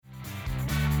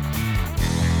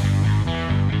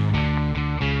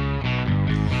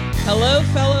Hello,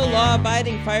 fellow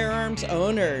law-abiding firearms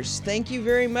owners. Thank you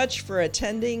very much for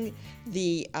attending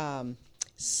the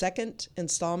second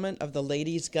installment of the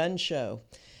Ladies Gun Show,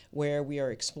 where we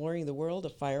are exploring the world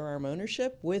of firearm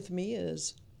ownership. With me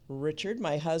is Richard,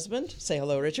 my husband. Say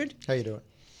hello, Richard. How you doing?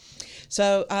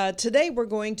 So today we're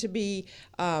going to be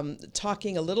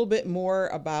talking a little bit more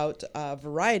about a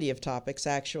variety of topics,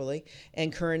 actually,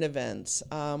 and current events.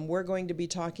 We're going to be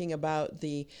talking about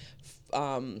the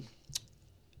I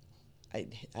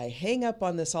hang up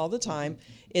on this all the time.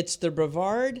 It's the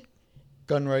Brevard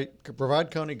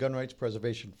County Gun Rights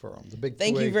Preservation Forum. The big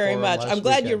Thank you very much. I'm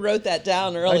glad you wrote that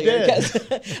down earlier. Because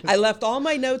I left all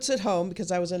my notes at home because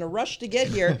I was in a rush to get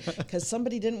here because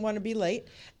somebody didn't want to be late.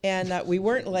 And we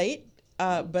weren't late,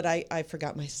 but I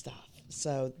forgot my stuff.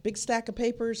 So big stack of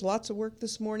papers, lots of work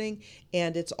this morning,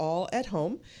 and it's all at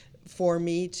home for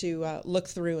me to look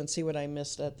through and see what I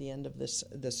missed at the end of this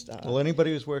well,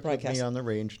 anybody who's worked broadcast. with me on the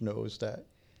range knows that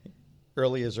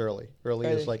early is early. Early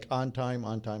is like on time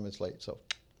is late. So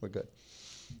we're good.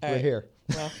 We're here.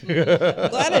 Well,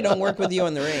 I'm glad I don't work with you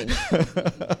on the range.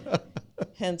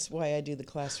 Hence why I do the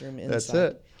classroom inside. That's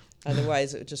it.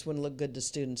 Otherwise, it just wouldn't look good to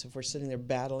students if we're sitting there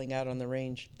battling out on the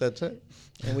range. That's it.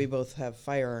 And we both have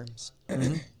firearms.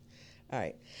 All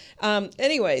right.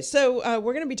 Anyway, so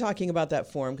we're going to be talking about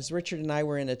that forum because Richard and I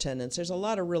were in attendance. There's a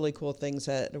lot of really cool things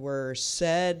that were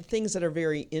said, things that are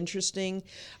very interesting,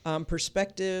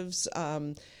 perspectives,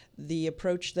 the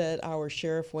approach that our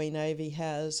Sheriff Wayne Ivey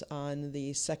has on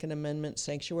the Second Amendment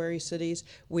sanctuary cities.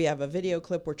 We have a video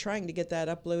clip. We're trying to get that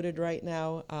uploaded right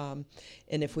now.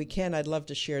 And if we can, I'd love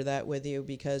to share that with you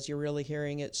because you're really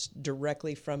hearing it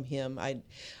directly from him. I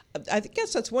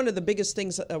guess that's one of the biggest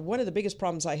things, one of the biggest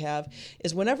problems I have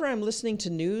is whenever I'm listening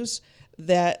to news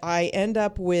that I end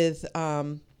up with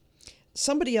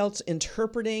somebody else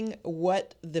interpreting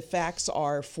what the facts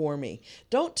are for me.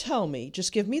 Don't tell me,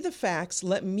 just give me the facts.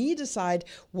 Let me decide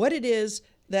what it is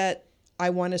that I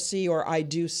want to see or I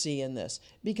do see in this.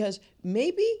 Because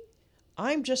maybe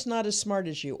I'm just not as smart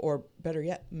as you, or better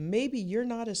yet, maybe you're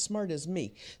not as smart as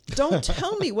me. Don't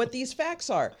tell me what these facts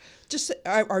are.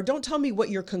 Or don't tell me what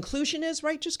your conclusion is,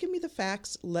 right? Just give me the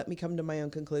facts. Let me come to my own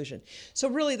conclusion. So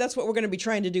really, that's what we're going to be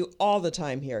trying to do all the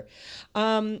time here.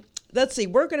 Let's see,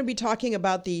 we're going to be talking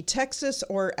about the Texas,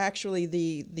 or actually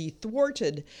the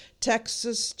thwarted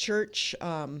Texas church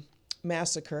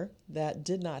massacre that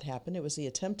did not happen. It was the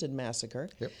attempted massacre.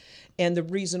 Yep. And the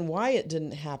reason why it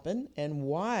didn't happen and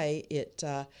why it,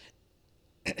 a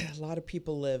lot of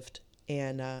people lived.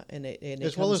 And it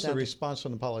as well as the response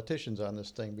from the politicians on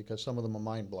this thing, because some of them are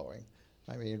mind-blowing.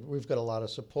 I mean, we've got a lot of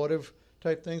supportive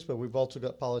type things, but we've also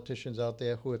got politicians out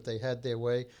there who, if they had their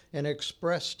way, and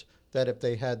expressed that if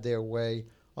they had their way,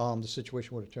 the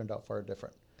situation would have turned out far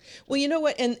different. Well, you know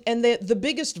what? And the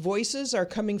biggest voices are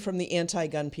coming from the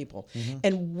anti-gun people. Mm-hmm.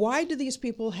 And why do these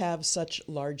people have such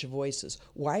large voices?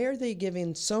 Why are they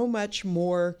giving so much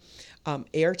more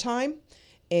airtime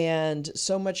and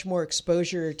so much more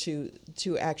exposure to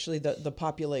actually the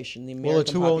population, the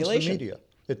American population? Well, it's who owns the media.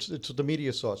 It's the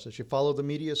media sources. You follow the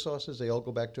media sources, they all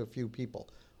go back to a few people.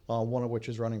 One of which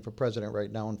is running for president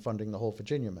right now and funding the whole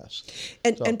Virginia mess.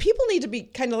 And people need to be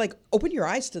kind of like, open your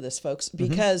eyes to this, folks,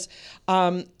 because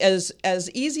as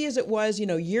easy as it was,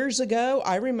 years ago,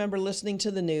 I remember listening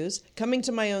to the news, coming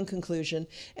to my own conclusion,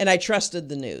 and I trusted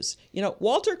the news.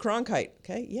 Walter Cronkite,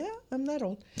 okay, yeah, I'm that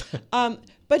old.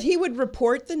 But he would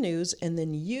report the news, and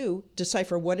then you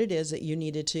decipher what it is that you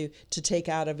needed to take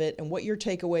out of it and what your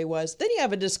takeaway was. Then you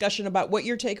have a discussion about what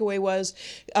your takeaway was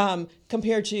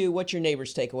compared to what your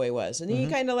neighbor's takeaway was. And you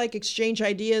kind of like exchange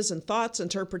ideas and thoughts,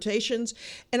 interpretations.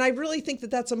 And I really think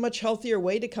that that's a much healthier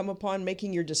way to come upon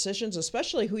making your decisions,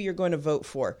 especially who you're going to vote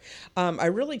for. I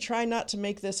really try not to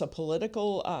make this a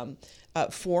political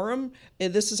forum.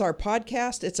 This is our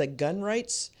podcast. It's a gun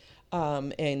rights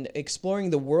and exploring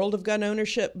the world of gun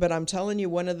ownership. But I'm telling you,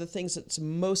 one of the things that's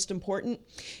most important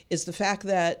is the fact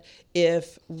that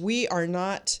if we are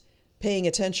not paying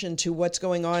attention to what's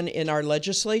going on in our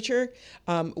legislature,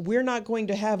 we're not going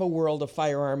to have a world of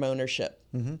firearm ownership.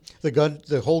 Mm-hmm.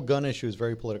 The whole gun issue is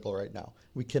very political right now.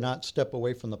 We cannot step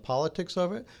away from the politics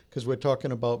of it because we're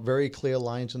talking about very clear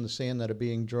lines in the sand that are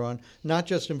being drawn, not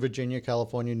just in Virginia,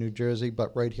 California, New Jersey,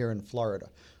 but right here in Florida.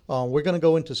 We're going to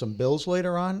go into some bills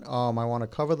later on. I want to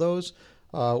cover those.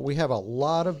 We have a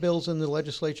lot of bills in the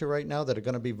legislature right now that are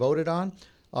going to be voted on.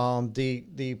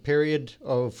 The period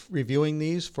of reviewing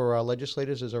these for our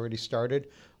legislators has already started.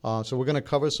 So we're going to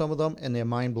cover some of them, and they're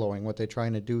mind-blowing what they're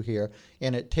trying to do here.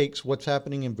 And it takes what's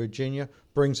happening in Virginia,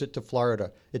 brings it to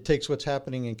Florida. It takes what's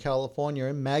happening in California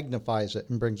and magnifies it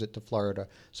and brings it to Florida.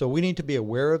 So we need to be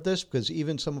aware of this, because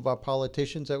even some of our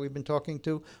politicians that we've been talking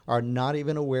to are not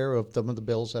even aware of some of the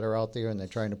bills that are out there and they're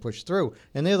trying to push through.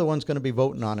 And they're the ones going to be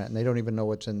voting on it, and they don't even know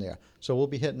what's in there. So we'll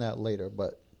be hitting that later,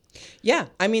 but... Yeah,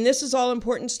 I mean, this is all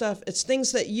important stuff. It's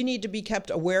things that you need to be kept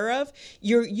aware of.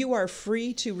 You are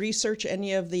free to research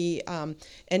any of the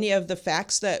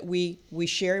facts that we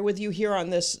share with you here on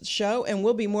this show, and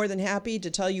we'll be more than happy to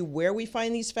tell you where we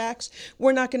find these facts.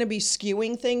 We're not going to be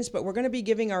skewing things, but we're going to be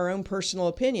giving our own personal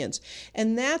opinions,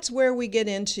 and that's where we get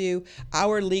into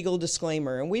our legal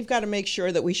disclaimer. And we've got to make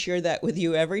sure that we share that with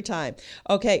you every time.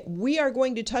 Okay, we are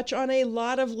going to touch on a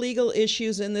lot of legal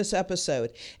issues in this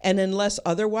episode, and unless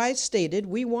otherwise stated,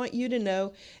 we want you to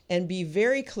know and be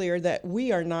very clear that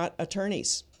we are not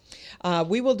attorneys.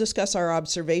 We will discuss our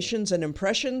observations and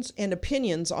impressions and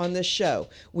opinions on this show.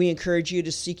 We encourage you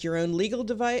to seek your own legal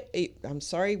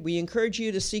We encourage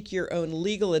you to seek your own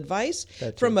legal advice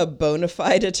from a bona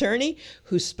fide attorney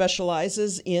who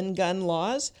specializes in gun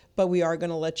laws. But we are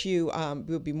going to let you,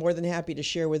 we'll be more than happy to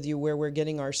share with you where we're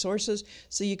getting our sources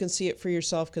so you can see it for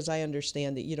yourself, because I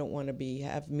understand that you don't want to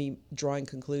have me drawing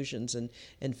conclusions and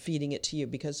feeding it to you,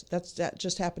 because that's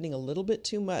just happening a little bit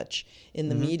too much in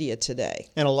the media today.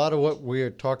 And a lot of what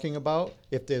we're talking about,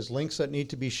 if there's links that need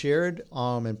to be shared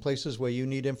in places where you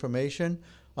need information,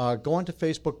 go onto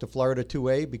Facebook to Florida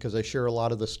 2A, because I share a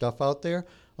lot of the stuff out there.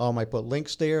 I put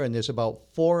links there, and there's about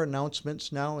 4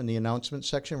 announcements now in the announcement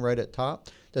section right at top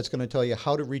that's going to tell you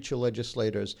how to reach your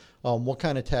legislators, what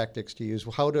kind of tactics to use,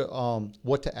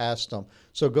 what to ask them.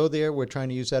 So go there. We're trying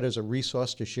to use that as a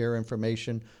resource to share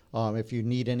information. If you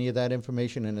need any of that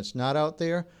information and it's not out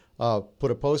there, put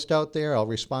a post out there. I'll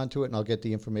respond to it, and I'll get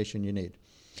the information you need.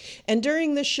 And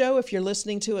during this show, if you're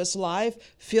listening to us live,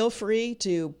 feel free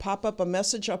to pop up a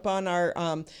message up on our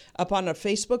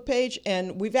Facebook page,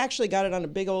 and we've actually got it on a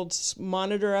big old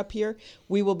monitor up here.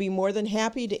 We will be more than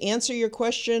happy to answer your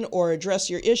question or address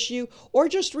your issue or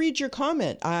just read your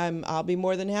comment. I'll be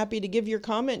more than happy to give your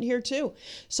comment here too.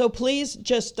 So please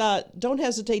just don't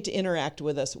hesitate to interact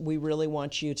with us. We really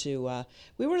want you to.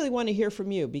 We really want to hear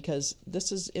from you, because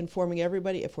this is informing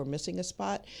everybody. If we're missing a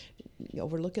spot,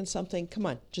 overlooking something, come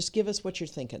on, just give us what you're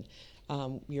thinking.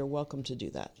 You're welcome to do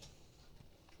that.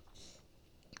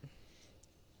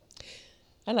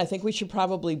 And I think we should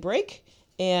probably break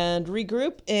and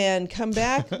regroup and come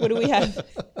back. What do we have?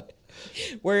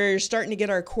 We're starting to get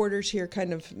our quarters here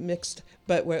kind of mixed,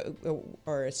 but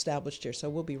are established here. So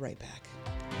we'll be right back.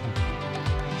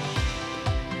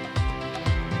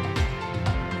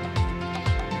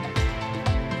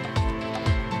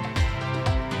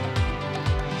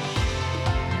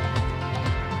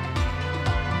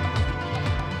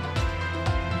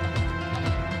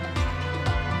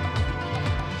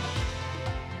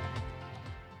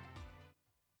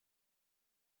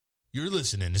 You're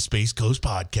listening to Space Coast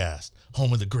Podcast,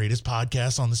 home of the greatest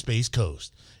podcasts on the Space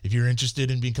Coast. If you're interested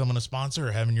in becoming a sponsor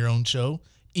or having your own show,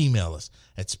 email us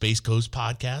at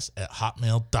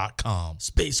spacecoastpodcast@hotmail.com.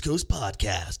 Space Coast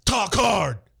Podcast. Talk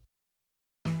hard!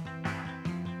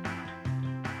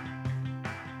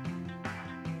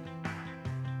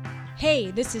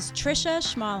 Hey, this is Trisha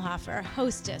Schmalhofer,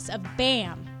 hostess of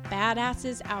BAM,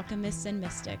 Badasses, Alchemists, and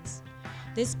Mystics.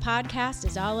 This podcast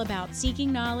is all about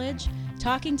seeking knowledge,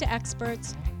 talking to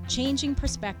experts, changing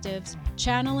perspectives,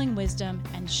 channeling wisdom,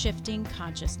 and shifting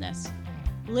consciousness.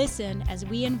 Listen as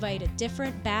we invite a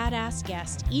different badass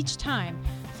guest each time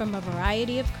from a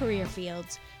variety of career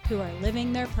fields who are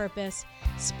living their purpose,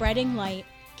 spreading light,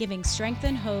 giving strength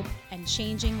and hope, and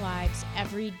changing lives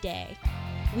every day.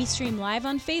 We stream live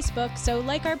on Facebook, so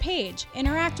like our page,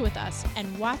 interact with us,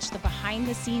 and watch the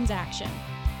behind-the-scenes action.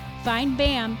 Find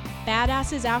BAM,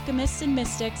 Badasses, Alchemists, and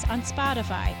Mystics on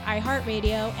Spotify,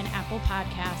 iHeartRadio, and Apple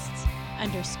Podcasts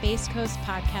under Space Coast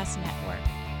Podcast Network.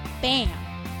 BAM!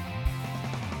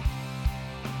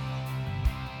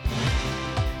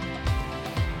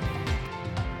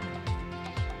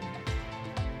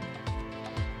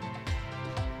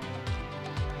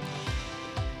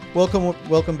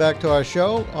 Welcome back to our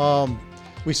show.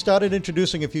 We started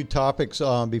introducing a few topics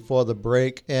before the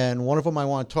break, and one of them I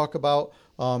want to talk about.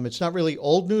 It's not really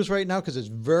old news right now because it's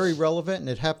very relevant, and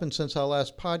it happened since our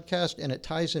last podcast, and it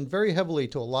ties in very heavily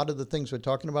to a lot of the things we're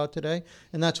talking about today,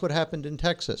 and that's what happened in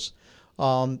Texas.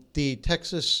 The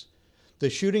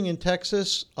shooting in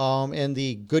Texas, and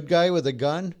the good guy with a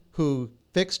gun who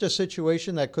fixed a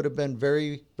situation that could have been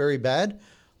very, very bad,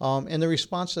 and the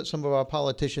response that some of our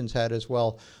politicians had as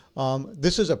well.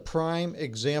 This is a prime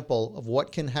example of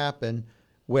what can happen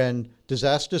when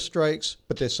disaster strikes,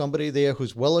 but there's somebody there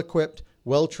who's well equipped,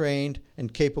 well trained,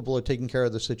 and capable of taking care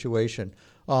of the situation.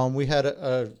 We had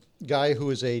a guy who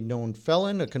is a known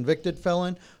felon, a convicted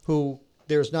felon, who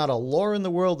there's not a law in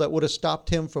the world that would have stopped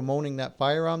him from owning that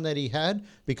firearm that he had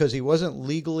because he wasn't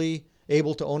legally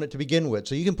able to own it to begin with.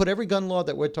 So you can put every gun law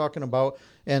that we're talking about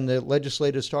and the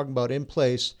legislators talking about in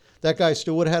place. That guy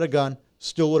still would have had a gun,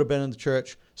 still would have been in the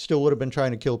church, still would have been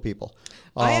trying to kill people.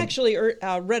 I actually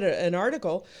read an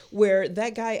article where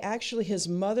that guy actually, his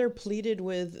mother pleaded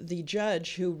with the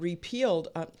judge who repealed.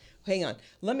 Hang on,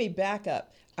 let me back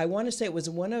up. I want to say it was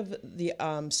one of the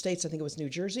states, I think it was New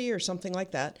Jersey or something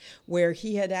like that, where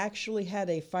he had actually had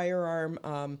a firearm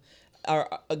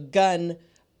or a gun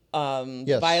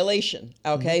Yes. violation.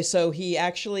 Okay, so he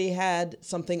actually had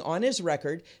something on his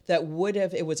record that would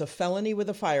have, it was a felony with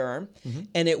a firearm,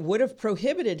 and it would have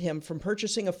prohibited him from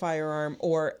purchasing a firearm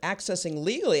or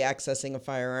legally accessing a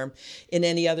firearm in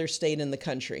any other state in the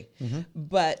country.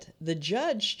 But the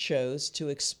judge chose to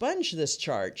expunge this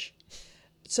charge.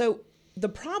 So the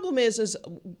problem is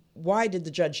why did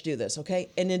the judge do this? Okay.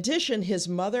 In addition, his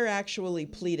mother actually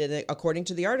pleaded, according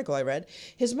to the article I read,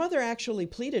 his mother actually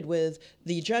pleaded with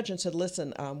the judge and said,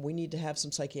 listen, we need to have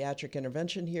some psychiatric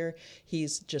intervention here.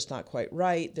 He's just not quite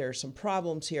right. There are some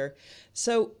problems here.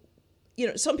 So, you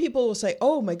know, some people will say,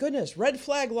 oh my goodness, red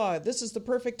flag law, this is the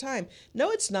perfect time. No,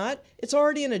 it's not. It's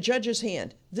already in a judge's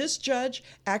hand. This judge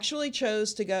actually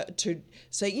chose to go to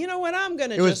say, you know what, I'm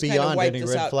going to just kind of wipe this out. It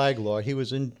was beyond any red flag law. He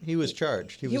was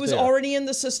charged. He was already in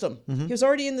the system. He was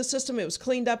already in the system. It was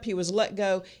cleaned up. He was let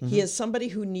go. He is somebody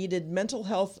who needed mental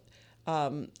health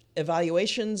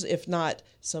evaluations, if not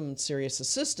some serious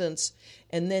assistance.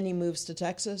 And then he moves to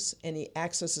Texas and he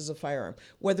accesses a firearm.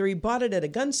 Whether he bought it at a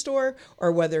gun store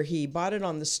or whether he bought it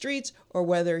on the streets or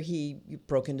whether he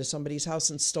broke into somebody's house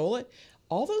and stole it,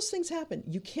 all those things happen.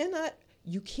 You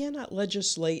cannot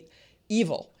legislate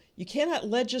evil. You cannot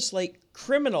legislate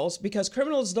criminals because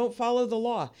criminals don't follow the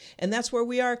law. And that's where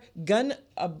we are,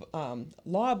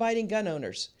 law-abiding gun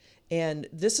owners. And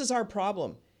this is our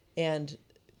problem. And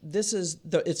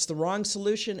it's the wrong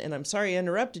solution, and I'm sorry I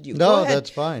interrupted you. No, that's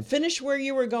fine. Finish where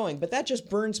you were going, but that just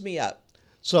burns me up.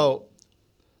 So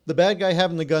the bad guy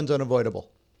having the gun's unavoidable.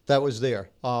 That was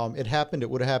there. It happened. It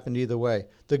would have happened either way.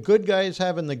 The good guys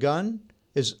having the gun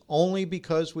is only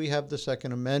because we have the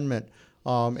Second Amendment,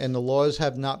 and the laws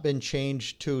have not been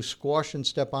changed to squash and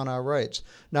step on our rights.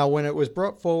 Now, when it was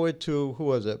brought forward to, who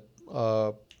was it?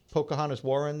 Pocahontas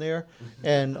Warren there,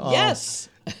 and yes.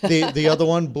 the other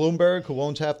one, Bloomberg, who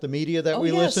owns half the media that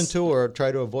we listen to or try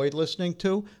to avoid listening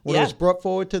to. When it was brought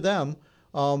forward to them,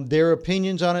 their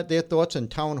opinions on it, their thoughts in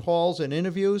town halls and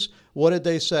interviews, what did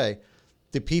they say?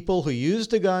 The people who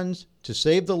used the guns to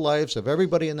save the lives of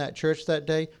everybody in that church that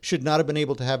day should not have been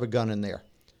able to have a gun in there.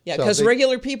 Yeah, because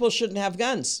regular people shouldn't have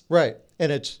guns. Right.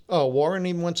 And Warren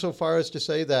even went so far as to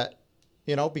say that,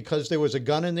 because there was a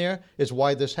gun in there is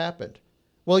why this happened.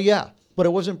 Well, yeah, but it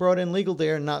wasn't brought in legal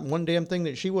there, and not one damn thing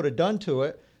that she would have done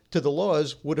to the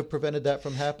laws, would have prevented that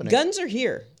from happening. Guns are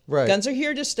here. Right. Guns are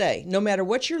here to stay. No matter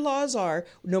what your laws are,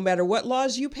 no matter what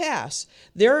laws you pass,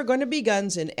 there are going to be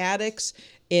guns in attics,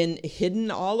 hidden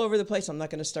all over the place. I'm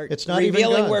not going to start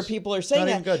revealing where people are saying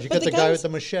that. Not even guns. You got the guy with the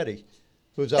machete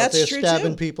who's out there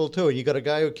stabbing people too. You got a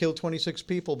guy who killed 26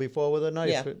 people before with a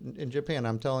knife in Japan.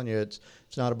 I'm telling you, it's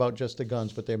not about just the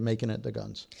guns, but they're making it the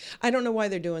guns. I don't know why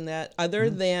they're doing that, other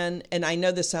than, and I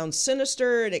know this sounds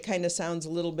sinister, and it kind of sounds a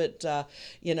little bit,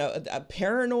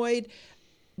 paranoid.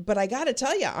 But I got to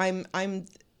tell you,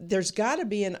 there's got to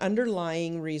be an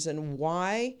underlying reason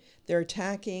why they're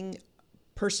attacking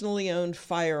personally owned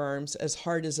firearms as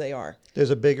hard as they are. There's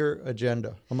a bigger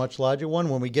agenda, a much larger one.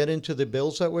 When we get into the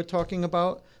bills that we're talking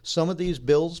about, some of these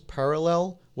bills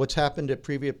parallel what's happened at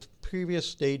previous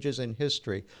stages in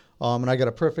history. And I got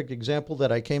a perfect example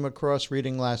that I came across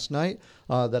reading last night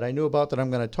that I knew about that I'm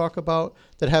going to talk about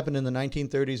that happened in the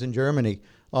 1930s in Germany.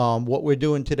 What we're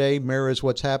doing today mirrors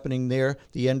what's happening there.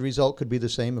 The end result could be the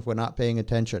same if we're not paying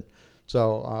attention.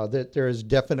 So there is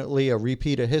definitely a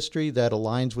repeat of history that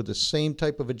aligns with the same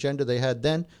type of agenda they had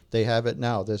then. They have it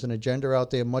now. There's an agenda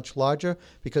out there much larger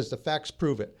because the facts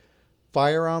prove it.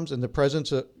 Firearms in the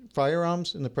presence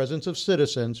of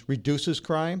citizens reduces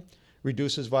crime,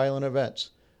 reduces violent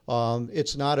events.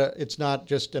 It's not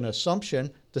just an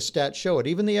assumption. The stats show it.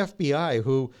 Even the FBI,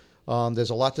 who there's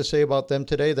a lot to say about them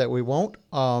today that we won't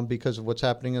because of what's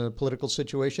happening in the political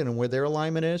situation and where their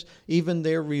alignment is. Even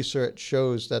their research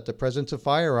shows that the presence of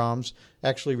firearms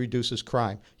actually reduces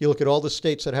crime. You look at all the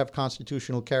states that have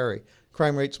constitutional carry.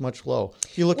 crime rate's much low.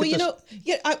 You look Well, at you this, know,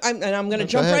 yeah, I'm going to Go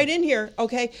jump ahead. right in here.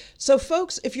 Okay, so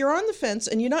folks, if you're on the fence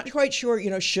and you're not quite sure,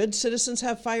 should citizens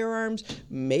have firearms?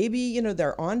 Maybe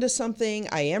they're onto something.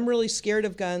 I am really scared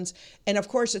of guns, and of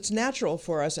course, it's natural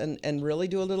for us, and really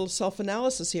do a little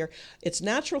self-analysis here. It's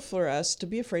natural for us to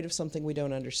be afraid of something we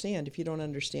don't understand. If you don't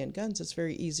understand guns, it's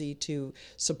very easy to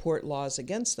support laws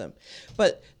against them.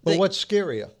 But what's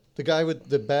scarier,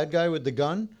 the bad guy with the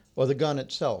gun, or the gun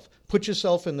itself? Put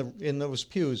yourself in those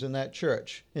pews in that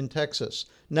church in Texas.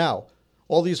 Now,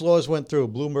 all these laws went through.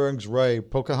 Bloomberg's right.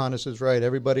 Pocahontas is right.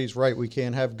 Everybody's right. We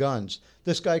can't have guns.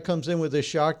 This guy comes in with his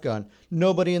shotgun.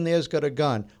 Nobody in there's got a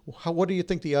gun. What do you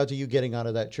think the odds of you getting out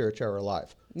of that church are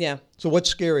alive? yeah. So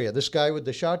what's scarier, this guy with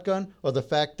the shotgun, or the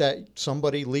fact that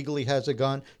somebody legally has a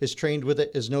gun, is trained with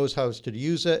it, knows how to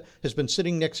use it, has been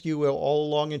sitting next to you all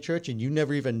along in church and you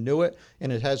never even knew it,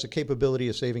 and it has the capability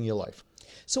of saving your life?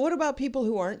 So what about people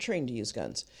who aren't trained to use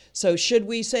guns? So should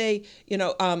we say,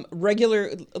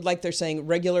 like they're saying,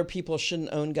 regular people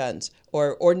shouldn't own guns,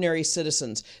 or ordinary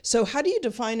citizens? So how do you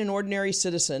define an ordinary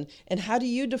citizen, and how do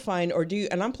you define,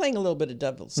 and I'm playing a little bit of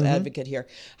devil's advocate here.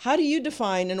 How do you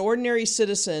define an ordinary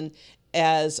citizen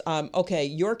as, okay,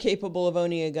 you're capable of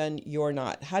owning a gun, you're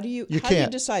not? How do you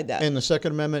decide that? And the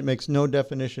Second Amendment makes no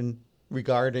definition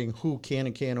regarding who can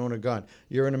and can't own a gun.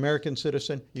 You're an American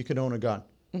citizen, you can own a gun.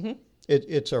 Mm-hmm.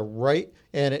 It's a right,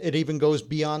 and it even goes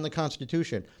beyond the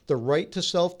Constitution. The right to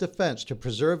self-defense, to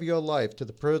preserve your life, to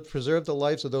preserve the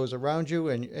lives of those around you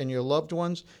and your loved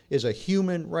ones, is a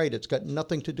human right. It's got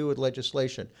nothing to do with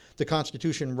legislation. The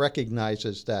Constitution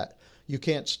recognizes that. You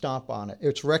can't stomp on it.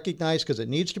 It's recognized because it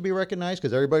needs to be recognized,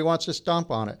 because everybody wants to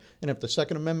stomp on it. And if the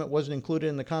Second Amendment wasn't included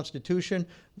in the Constitution,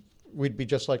 we'd be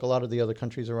just like a lot of the other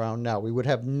countries around now. We would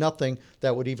have nothing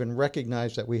that would even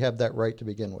recognize that we have that right to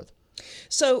begin with.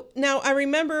 So now I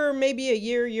remember maybe a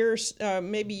year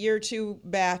or two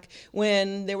back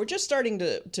when they were just starting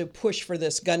to push for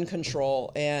this gun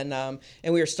control, and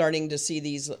we were starting to see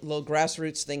these little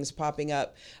grassroots things popping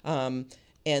up, and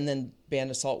then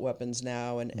ban assault weapons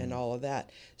now and all of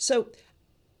that. So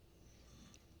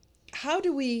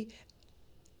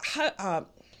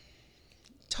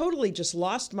totally just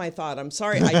lost my thought. I'm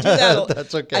sorry. I do that.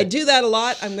 That's okay. I do that a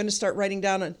lot. I'm going to start writing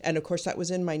down, and of course that was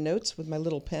in my notes with my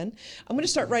little pen. I'm going to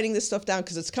start writing this stuff down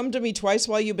because it's come to me twice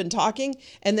while you've been talking,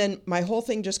 and then my whole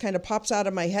thing just kind of pops out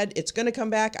of my head. It's going to come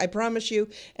back, I promise you,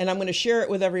 and I'm going to share it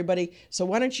with everybody. So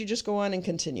why don't you just go on and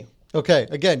continue? Okay,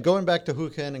 again, going back to who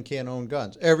can and can't own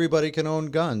guns. Everybody can own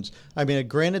guns. I mean,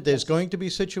 granted, there's going to be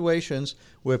situations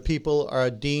where people are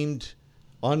deemed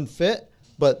unfit,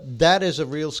 but that is a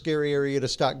real scary area to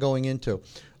start going into.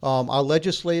 Our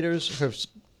legislators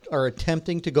are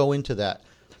attempting to go into that.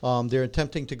 They're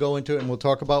attempting to go into it, and we'll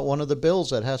talk about one of the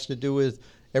bills that has to do with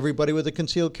everybody with a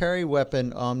concealed carry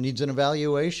weapon needs an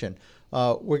evaluation.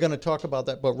 We're going to talk about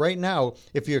that. But right now,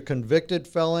 if you're a convicted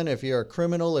felon, if you're a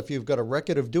criminal, if you've got a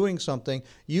record of doing something,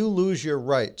 you lose your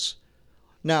rights.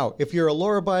 Now, if you're a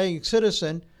law-abiding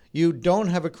citizen, you don't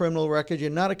have a criminal record, you're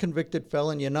not a convicted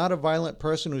felon, you're not a violent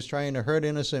person who's trying to hurt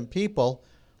innocent people,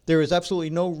 there is absolutely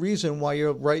no reason why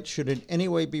your rights should in any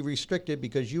way be restricted,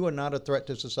 because you are not a threat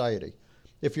to society.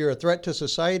 If you're a threat to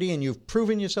society and you've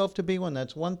proven yourself to be one,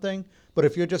 that's one thing. But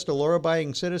if you're just a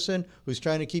law-abiding citizen who's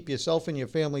trying to keep yourself and your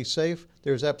family safe,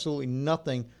 there's absolutely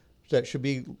nothing that should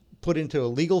be put into a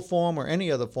legal form or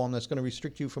any other form that's going to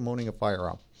restrict you from owning a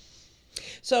firearm.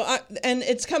 So, and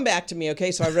it's come back to me,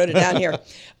 okay, so I wrote it down here.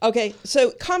 Okay, so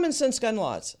common sense gun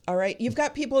laws, all right? You've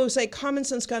got people who say common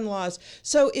sense gun laws.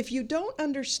 So if you don't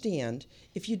understand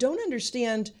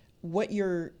what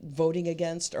you're voting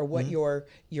against or what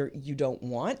you don't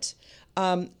want,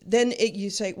 then you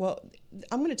say, well,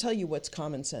 I'm going to tell you what's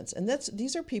common sense. And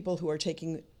these are people who are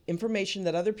taking information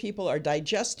that other people are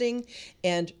digesting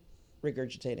and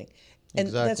regurgitating. And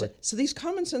exactly. That's it. So these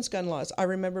common sense gun laws, I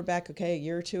remember back, a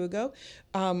year or two ago,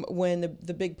 when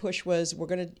the big push was, we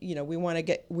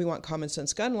want common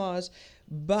sense gun laws,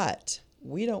 but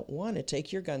we don't want to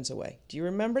take your guns away. Do you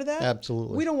remember that?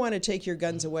 Absolutely. We don't want to take your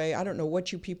guns away. I don't know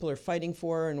what you people are fighting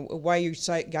for and why you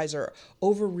guys are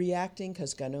overreacting,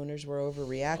 because gun owners were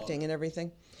overreacting and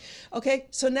everything. Okay,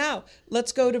 so now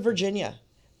let's go to Virginia.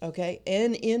 Okay,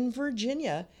 and in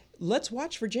Virginia, let's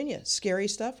watch Virginia. Scary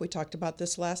stuff. We talked about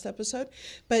this last episode.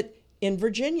 But in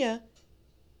Virginia,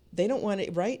 they don't want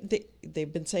it, right?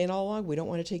 They've been saying all along, we don't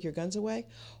want to take your guns away.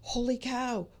 Holy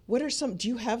cow. Do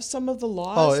you have some of the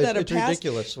laws that are passed? It's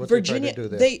ridiculous what Virginia, they're trying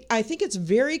to do there. I think it's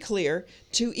very clear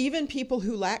to even people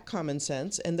who lack common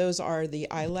sense, and those are the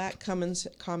I lack common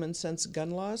sense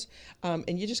gun laws.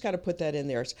 And you just got to put that in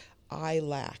there. It's I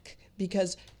lack.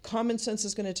 Because common sense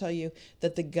is going to tell you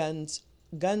that the guns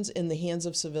guns in the hands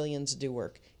of civilians do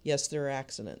work. Yes, there are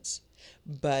accidents,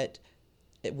 but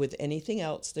with anything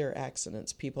else, there are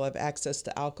accidents. People have access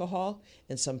to alcohol,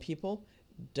 and some people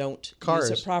don't use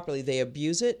it properly. They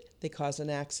abuse it. They cause an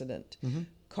accident.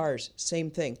 Cars,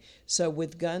 same thing. So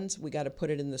with guns, we got to put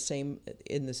it in the same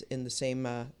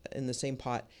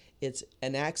pot. It's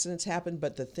an accident's happened,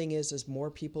 but the thing is more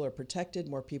people are protected,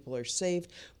 more people are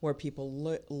saved, more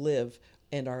people live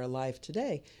and are alive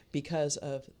today because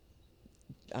of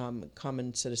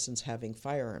common citizens having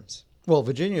firearms. Well,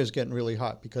 Virginia is getting really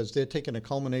hot because they're taking a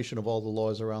culmination of all the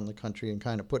laws around the country and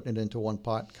kind of putting it into one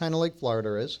pot, kind of like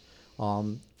Florida is.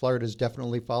 Florida is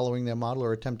definitely following their model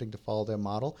or attempting to follow their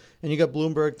model. And you got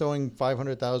Bloomberg throwing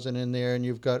 $500,000 in there, and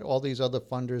you've got all these other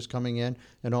funders coming in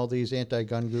and all these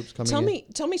anti-gun groups coming in.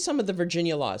 Tell me some of the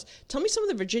Virginia laws. Tell me some of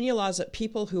the Virginia laws that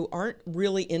people who aren't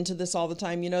really into this all the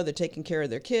time, they're taking care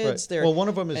of their kids. Right. Well, one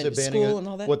of them is they're banning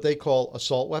what they call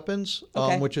assault weapons,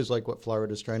 okay. Which is like what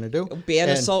Florida is trying to do. Ban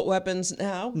assault weapons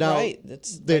now, right?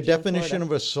 Their definition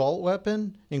of assault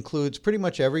weapon includes pretty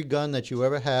much every gun that you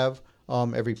ever have.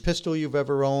 Every pistol you've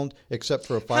ever owned, except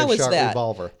for a 5-shot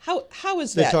revolver. How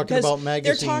is that? They're talking about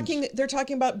magazines. They're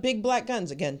talking about big black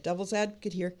guns again. Devil's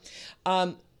advocate here.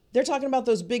 They're talking about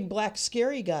those big black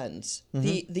scary guns,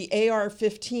 the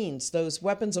AR-15s, those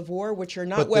weapons of war, which are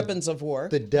not weapons of war.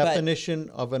 The definition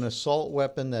of an assault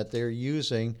weapon that they're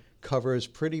using covers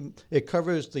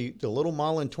the little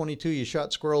Marlin 22 you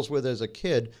shot squirrels with as a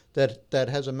kid that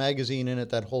has a magazine in it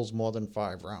that holds more than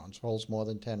 5 rounds, holds more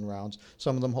than 10 rounds.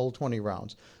 Some of them hold 20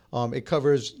 rounds. It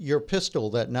covers your pistol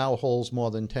that now holds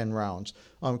more than 10 rounds.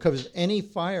 It covers any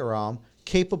firearm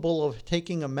capable of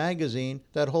taking a magazine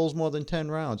that holds more than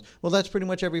 10 rounds. Well, that's pretty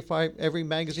much every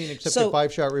magazine except a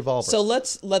 5-shot revolver. So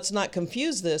let's not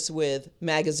confuse this with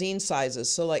magazine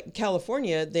sizes. So like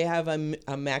California, they have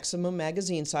a maximum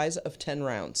magazine size of 10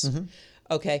 rounds.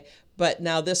 Okay, but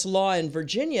now this law in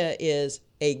Virginia is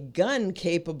a gun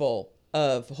capable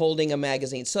of holding a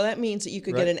magazine. So that means that you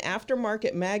could get an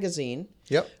aftermarket magazine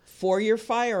for your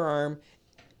firearm,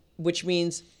 which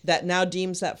means that now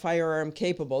deems that firearm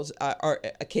capable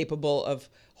of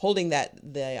holding that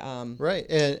right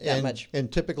and much. In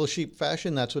typical sheep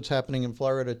fashion, that's what's happening in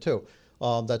Florida too.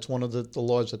 That's one of the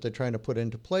laws that they're trying to put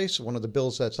into place. One of the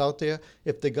bills that's out there.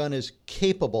 If the gun is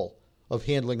capable of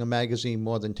handling a magazine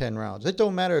more than 10 rounds. It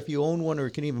don't matter if you own one or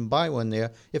can even buy one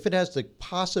there. If it has the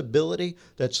possibility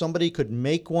that somebody could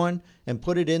make one and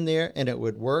put it in there and it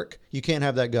would work, you can't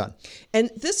have that gun.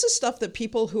 And this is stuff that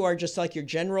people who are just like your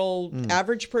general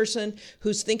average person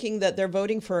who's thinking that they're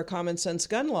voting for a common sense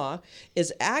gun law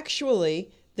is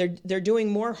actually they're doing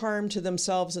more harm to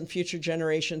themselves and future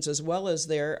generations as well as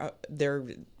their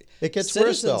it gets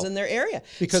citizens worse, though, in their area.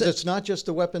 Because it's not just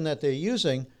the weapon that they're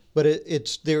using, but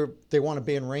they want to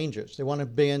ban ranges. They want to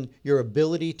ban your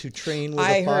ability to train with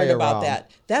a firearm. I heard about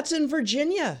that. That's in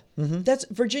Virginia. That's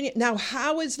Virginia. Now,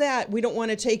 how is that? We don't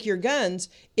want to take your guns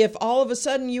if all of a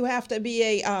sudden you have to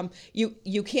be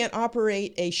you can't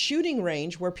operate a shooting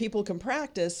range where people can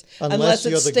practice unless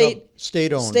it's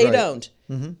state-owned. State-owned.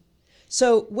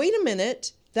 So wait a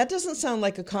minute. That doesn't sound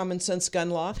like a common sense gun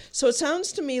law. So it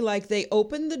sounds to me like they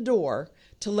opened the door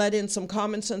to let in some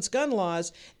common sense gun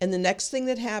laws, and the next thing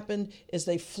that happened is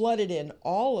they flooded in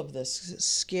all of this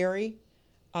scary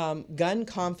gun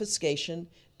confiscation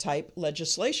type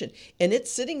legislation, and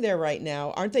it's sitting there right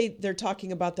now, aren't they? They're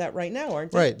talking about that right now,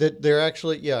 aren't they? Right. They're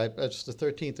actually, it's the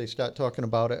 13th. They start talking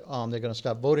about it. They're going to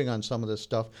stop voting on some of this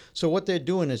stuff. So what they're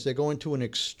doing is they're going to an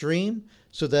extreme,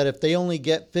 so that if they only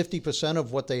get 50%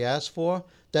 of what they ask for,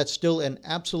 that's still an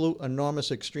absolute enormous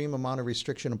extreme amount of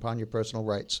restriction upon your personal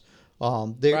rights.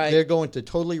 They're going to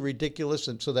totally ridiculous,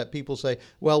 and so that people say,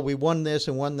 well, we won this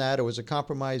and won that, or it was a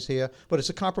compromise here. But it's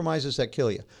the compromises that kill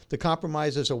you. The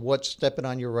compromises are what's stepping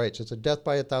on your rights. It's a death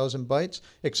by 1,000 bites,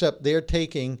 except they're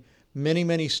taking many,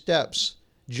 many steps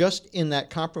just in that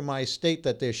compromised state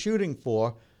that they're shooting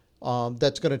for.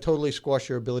 That's going to totally squash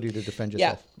your ability to defend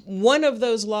yourself. Yeah, one of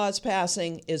those laws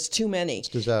passing is too many. It's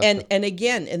disaster. And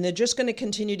again, they're just going to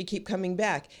continue to keep coming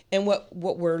back. And what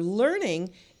we're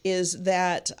learning is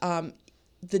that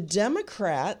the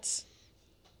Democrats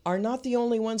are not the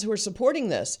only ones who are supporting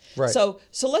this. Right. So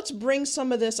let's bring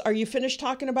some of this. Are you finished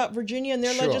talking about Virginia and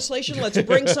their legislation? Let's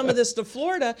bring some of this to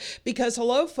Florida because,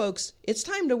 hello, folks, it's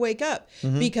time to wake up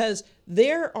because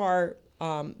there are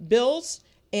bills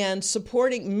and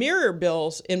supporting mirror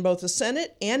bills in both the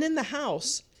Senate and in the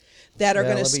House that are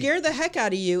going to scare the heck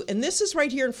out of you. And this is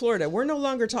right here in Florida. We're no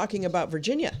longer talking about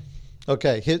Virginia.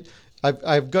 Okay.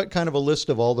 I've got kind of a list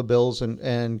of all the bills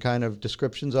and kind of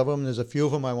descriptions of them. There's a few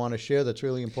of them I want to share that's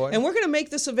really important. And we're going to make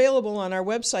this available on our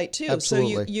website too.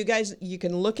 Absolutely. So you guys, you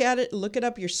can look at it, look it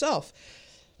up yourself.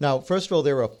 Now, first of all,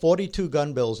 there are 42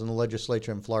 gun bills in the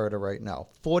legislature in Florida right now.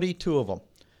 42 of them.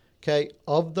 Okay,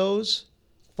 of those,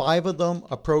 5 of them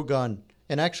are pro-gun.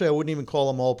 And actually, I wouldn't even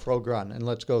call them all pro-gun. And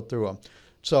let's go through them.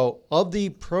 So, of the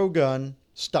pro-gun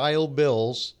style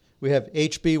bills, we have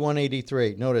HB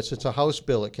 183. Notice it's a House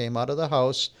bill. It came out of the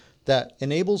House that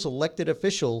enables elected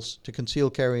officials to conceal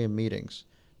carry in meetings.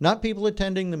 Not people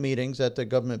attending the meetings at the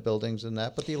government buildings and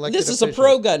that, but the elected officials. This is a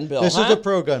pro-gun bill, This huh? is a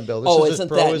pro-gun bill. This is isn't as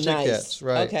pro that as nice? it gets.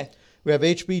 Right. Okay. We have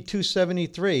HB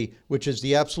 273, which is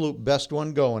the absolute best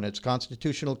one going. It's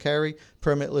constitutional carry,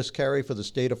 permitless carry for the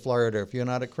state of Florida. If you're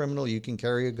not a criminal, you can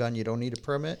carry a gun. You don't need a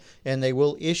permit. And they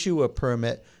will issue a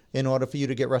permit in order for you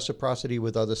to get reciprocity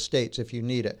with other states if you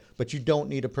need it. But you don't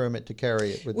need a permit to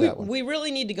carry it with that one. We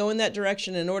really need to go in that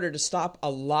direction in order to stop a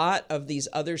lot of these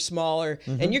other smaller,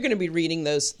 and you're going to be reading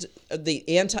those,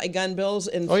 the anti-gun bills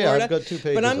in Florida. Oh yeah, I've got 2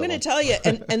 pages But I'm of going to them. tell you,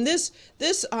 and this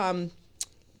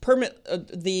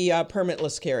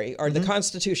permitless carry or the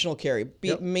constitutional carry,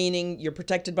 meaning you're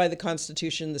protected by the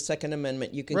Constitution, the Second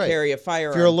Amendment. You can Right. carry a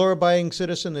firearm. If you're a law-abiding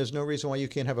citizen, there's no reason why you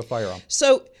can't have a firearm.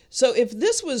 So if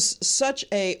this was such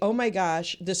a, oh my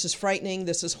gosh, this is frightening,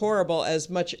 this is horrible, as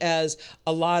much as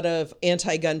a lot of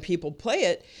anti-gun people play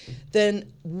it,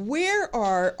 then where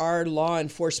are our law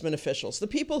enforcement officials, the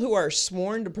people who are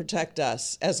sworn to protect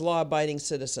us as law-abiding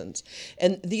citizens,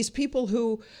 and these people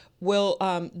who will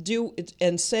do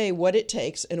and say what it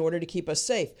takes in order to keep us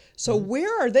safe? So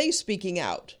where are they speaking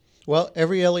out? Well,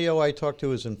 every LEO I talk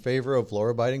to is in favor of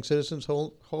law-abiding citizens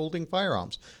holding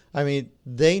firearms. I mean,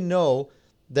 they know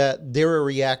that they're a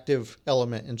reactive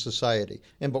element in society.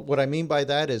 But what I mean by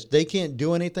that is they can't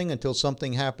do anything until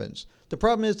something happens. The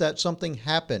problem is that something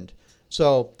happened.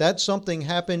 So that something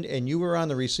happened and you were on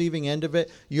the receiving end of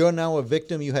it. You're now a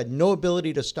victim. You had no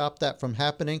ability to stop that from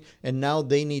happening. And now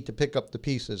they need to pick up the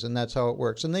pieces. And that's how it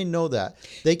works. And they know that.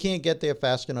 They can't get there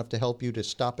fast enough to help you to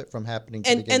stop it from happening.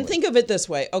 And think of it this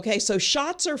way. Okay, so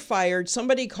shots are fired.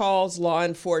 Somebody calls law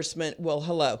enforcement. Well,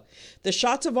 hello. The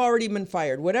shots have already been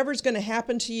fired. Whatever's going to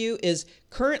happen to you is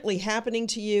currently happening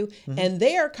to you. And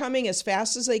they are coming as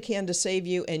fast as they can to save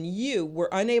you. And you were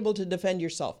unable to defend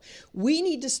yourself. We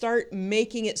need to start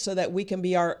making it so that we can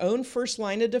be our own first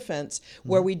line of defense,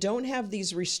 where we don't have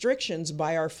these restrictions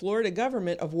by our Florida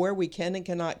government of where we can and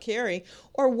cannot carry,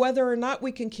 or whether or not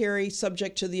we can carry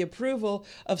subject to the approval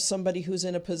of somebody who's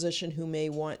in a position who may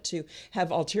want to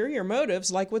have ulterior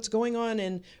motives, like what's going on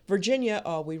in Virginia.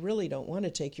 Oh, we really don't want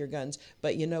to take your guns.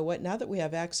 But you know what? Now that we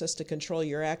have access to control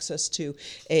your access to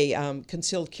a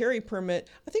concealed carry permit,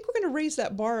 I think we're going to raise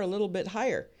that bar a little bit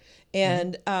higher.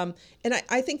 And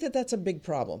I think that that's a big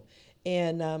problem.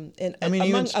 And I mean, among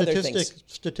even other things.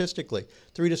 statistically,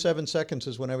 3 to 7 seconds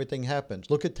is when everything happens.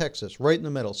 Look at Texas, right in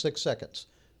the middle, 6 seconds.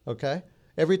 Okay?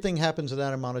 Everything happens in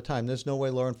that amount of time. There's no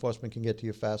way law enforcement can get to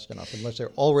you fast enough unless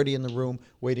they're already in the room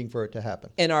waiting for it to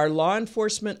happen. And our law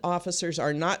enforcement officers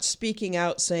are not speaking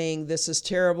out saying this is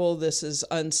terrible, this is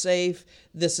unsafe,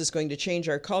 this is going to change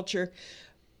our culture.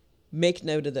 Make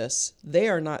note of this. They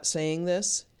are not saying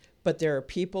this, but there are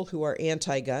people who are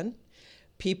anti-gun,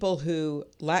 people who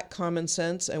lack common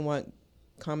sense and want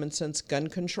common sense gun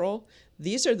control.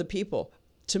 These are the people.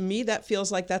 To me, that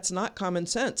feels like that's not common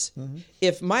sense.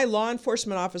 If my law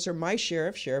enforcement officer, my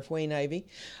Sheriff Wayne Ivey,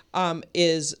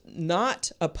 is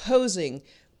not opposing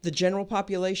the general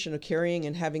population of carrying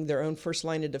and having their own first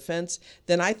line of defense,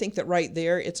 then I think that right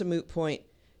there, it's a moot point.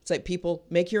 It's like, people,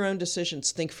 make your own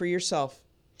decisions. Think for yourself.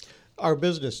 Our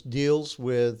business deals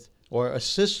with or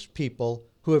assists people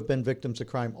who have been victims of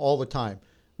crime all the time.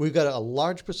 We've got a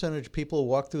large percentage of people who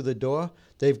walk through the door.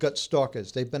 They've got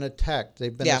stalkers. They've been attacked.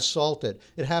 They've been assaulted.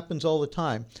 It happens all the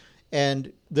time.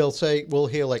 And they'll say, we'll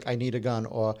hear like, I need a gun.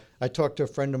 Or I talked to a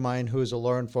friend of mine who's a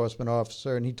law enforcement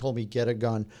officer, and he told me, get a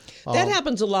gun. That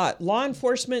happens a lot. Law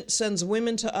enforcement sends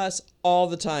women to us all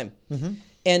the time.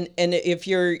 And if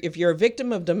you're a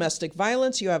victim of domestic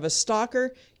violence, you have a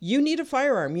stalker, you need a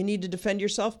firearm. You need to defend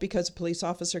yourself because a police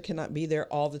officer cannot be there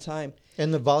all the time.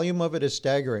 And the volume of it is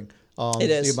staggering.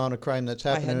 It is. The amount of crime that's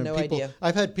happening. I had no idea.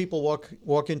 I've had people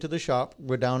walk into the shop.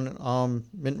 We're down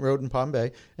Mint Road in Palm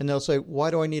Bay, and they'll say, why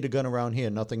do I need a gun around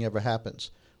here? Nothing ever happens.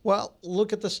 Well,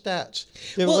 look at the stats.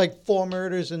 There were like 4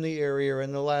 murders in the area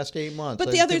in the last 8 months.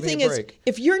 But the other thing is,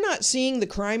 if you're not seeing the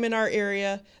crime in our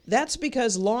area, that's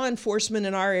because law enforcement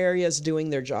in our area is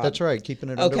doing their job. That's right, keeping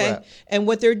it under wrap. And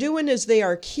what they're doing is they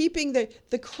are keeping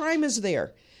the crime is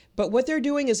there. But what they're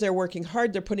doing is they're working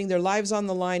hard. They're putting their lives on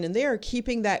the line, and they are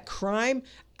keeping that crime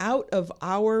out of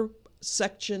our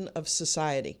section of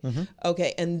society.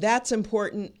 Okay, and that's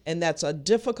important, and that's a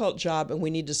difficult job, and we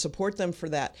need to support them for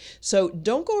that. So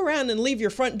don't go around and leave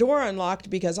your front door unlocked,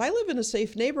 because I live in a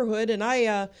safe neighborhood, and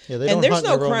and there's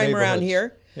no crime around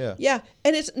here. Yeah,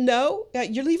 and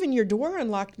you're leaving your door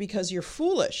unlocked because you're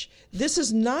foolish. This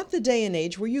is not the day and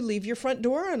age where you leave your front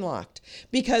door unlocked,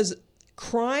 because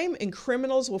crime and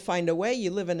criminals will find a way.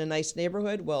 You live in a nice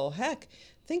neighborhood. Well, heck,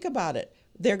 think about it.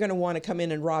 They're going to want to come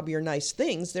in and rob your nice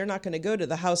things. They're not going to go to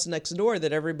the house next door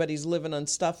that everybody's living on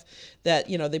stuff that,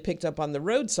 they picked up on the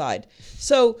roadside.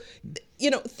 So,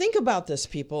 think about this,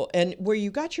 people. And where you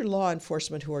got your law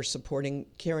enforcement who are supporting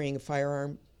carrying a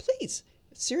firearm, please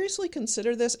seriously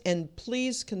consider this, and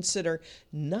please consider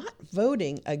not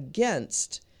voting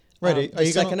against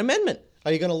the Second Amendment.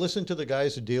 Are you going to listen to the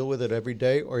guys who deal with it every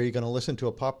day, or are you going to listen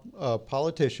to a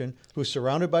politician who's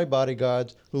surrounded by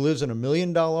bodyguards, who lives in $1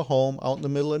 million home out in the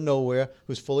middle of nowhere,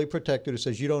 who's fully protected, who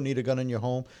says you don't need a gun in your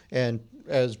home? And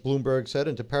as Bloomberg said,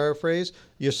 and to paraphrase,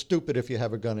 you're stupid if you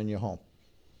have a gun in your home.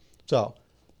 So,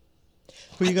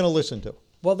 who are you going to listen to?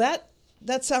 Well,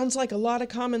 that sounds like a lot of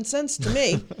common sense to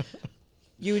me.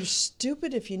 You're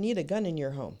stupid if you need a gun in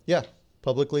your home. Yeah,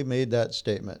 publicly made that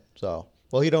statement. So.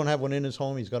 Well, he don't have one in his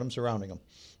home. He's got them surrounding him.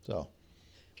 So,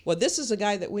 well, this is a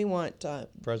guy that we want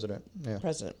president. Yeah,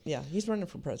 president. Yeah, he's running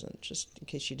for president. Just in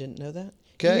case you didn't know that.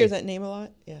 Okay. You hear that name a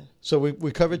lot. Yeah. So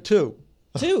we covered two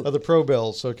of the pro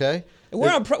bills. Okay.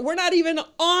 We're not even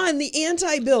on the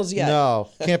anti bills yet. No,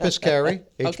 campus carry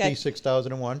Okay. HB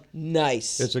 6001.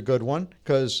 Nice. It's a good one,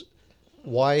 because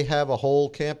why have a whole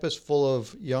campus full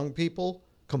of young people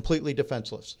completely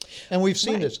defenseless? And we've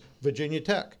seen this. Virginia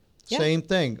Tech. Yeah. Same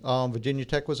thing. Virginia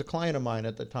Tech was a client of mine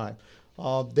at the time.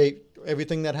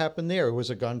 Everything that happened there was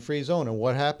a gun-free zone. And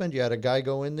what happened? You had a guy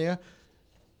go in there.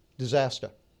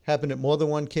 Disaster. Happened at more than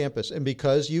one campus. And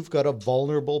because you've got a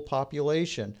vulnerable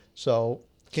population, so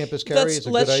campus carry is a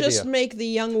good idea. Let's just make the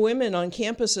young women on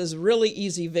campuses really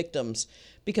easy victims,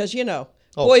 because,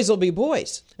 boys will be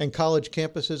boys. And college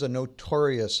campuses are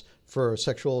notorious for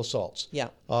sexual assaults. Yeah.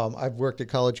 I've worked at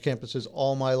college campuses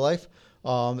all my life.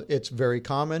 It's very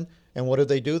common. And what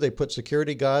do? They put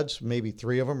security guards, maybe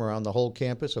 3 of them, around the whole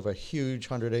campus of a huge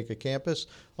 100-acre campus,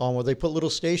 where they put little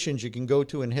stations you can go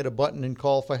to and hit a button and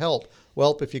call for help.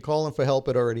 Well, if you're calling for help,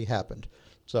 it already happened.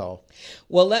 So,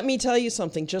 well, let me tell you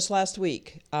something. Just last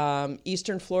week,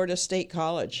 Eastern Florida State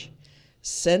College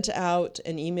sent out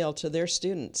an email to their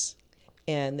students,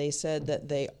 and they said that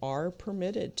they are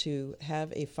permitted to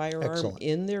have a firearm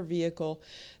in their vehicle.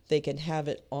 They can have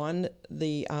it on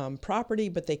the property,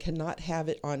 but they cannot have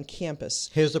it on campus.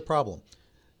 Here's the problem.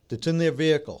 It's in their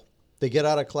vehicle. They get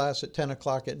out of class at 10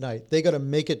 o'clock at night. They got to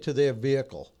make it to their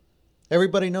vehicle.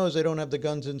 Everybody knows they don't have the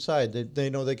guns inside. They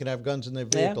know they can have guns in their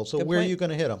vehicle. So where are you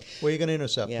going to hit them? Where are you going to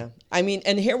intercept them? I mean,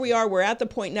 and here we are. We're at the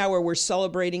point now where we're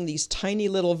celebrating these tiny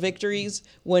little victories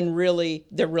when really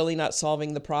they're really not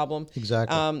solving the problem.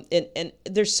 Exactly. And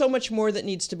there's so much more that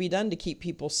needs to be done to keep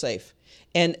people safe.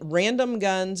 And random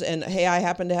guns, and hey, I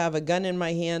happen to have a gun in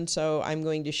my hand, so I'm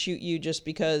going to shoot you just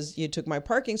because you took my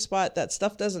parking spot. That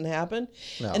stuff doesn't happen.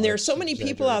 No, and there are so many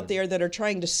people out there that are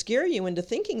trying to scare you into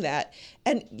thinking that.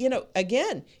 And,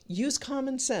 again, use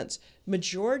common sense.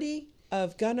 Majority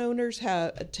of gun owners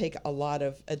take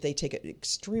it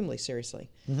extremely seriously.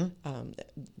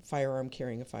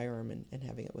 Carrying a firearm and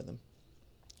having it with them.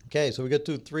 Okay, so we get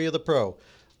to 3 of the pro.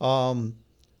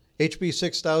 HB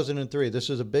 6003,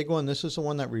 this is a big one. This is the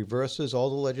one that reverses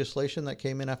all the legislation that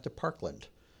came in after Parkland.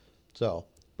 So,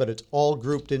 but it's all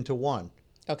grouped into one.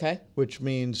 Okay. Which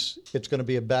means it's going to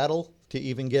be a battle to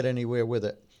even get anywhere with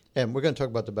it. And we're going to talk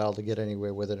about the battle to get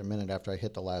anywhere with it in a minute after I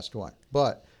hit the last one.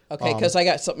 But okay, because I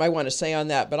got something I want to say on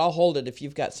that, but I'll hold it if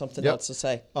you've got something else to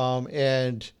say.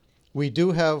 And we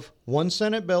do have one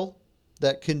Senate bill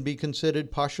that can be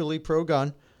considered partially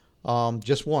pro-gun.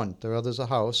 Just one. There are others a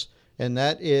House. And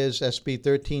that is SB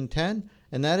 1310,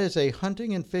 and that is a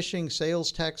hunting and fishing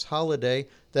sales tax holiday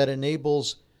that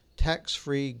enables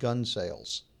tax-free gun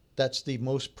sales. That's the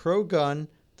most pro-gun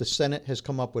the Senate has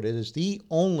come up with. It is the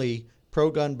only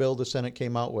pro-gun bill the Senate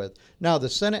came out with. Now, the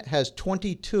Senate has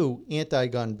 22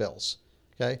 anti-gun bills.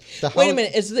 Okay. Wait a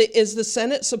minute. Is the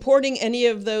Senate supporting any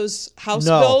of those House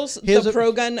bills, the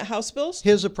pro-gun House bills?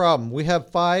 Here's the problem. We have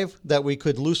 5 that we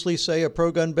could loosely say are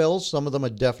pro-gun bills. Some of them are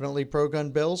definitely pro-gun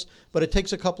bills. But it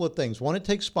takes a couple of things. One, it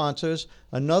takes sponsors.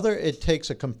 Another, it takes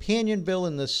a companion bill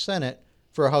in the Senate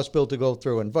for a House bill to go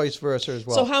through, and vice versa as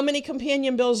well. So how many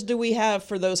companion bills do we have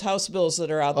for those House bills that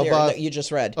are out there that you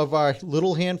just read? Of our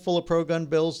little handful of pro-gun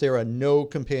bills, there are no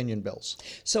companion bills.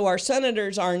 So our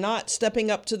senators are not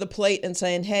stepping up to the plate and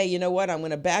saying, hey, you know what, I'm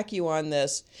going to back you on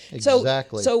this.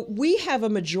 Exactly. So we have a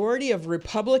majority of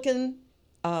Republican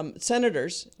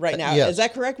senators right now. Yes. Is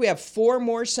that correct? We have 4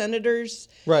 more senators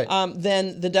Right.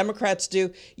 than the Democrats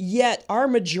do. Yet our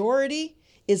majority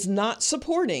is not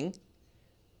supporting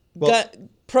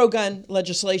pro-gun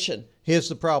legislation. Here's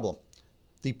the problem.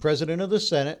 The president of the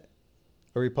Senate,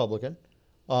 a Republican,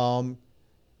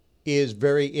 is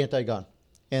very anti-gun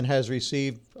and has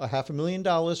received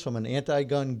 $500,000 from an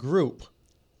anti-gun group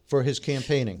for his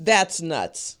campaigning. That's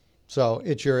nuts. So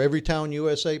it's your Everytown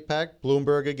USA PAC.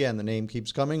 Bloomberg, again, the name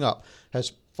keeps coming up,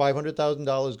 has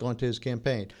 $500,000 going to his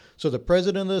campaign. So the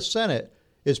president of the Senate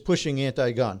is pushing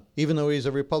anti-gun, even though he's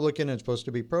a Republican and supposed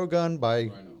to be pro-gun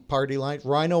by party lines.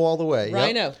 Rhino all the way.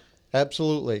 Rhino. Yep.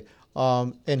 Absolutely.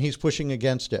 And he's pushing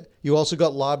against it. You also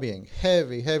got lobbying,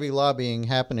 heavy lobbying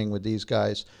happening with these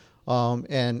guys.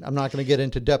 And I'm not going to get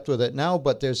into depth with it now,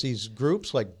 but there's these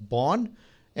groups like BON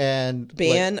and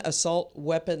Ban assault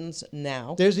weapons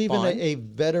now. There's even BON. a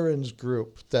veterans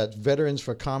group, that Veterans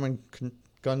for Common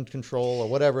Gun Control or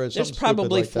whatever. There's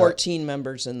probably 14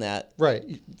 members in that.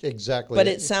 Right, exactly. But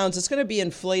it's going to be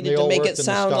inflated to make it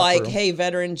sound like, hey,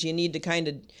 veterans, you need to kind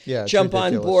of jump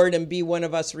on board and be one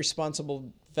of us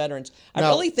responsible veterans. I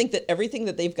really think that everything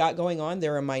that they've got going on,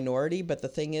 they're a minority, but the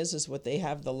thing is what they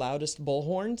have the loudest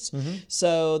bullhorns. Mm-hmm.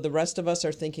 So the rest of us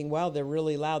are thinking, wow, they're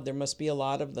really loud. There must be a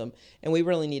lot of them. And we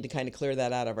really need to kind of clear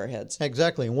that out of our heads.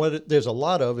 Exactly. And what there's a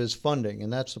lot of is funding,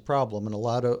 and that's the problem, and a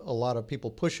lot of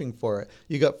people pushing for it.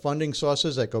 You got funding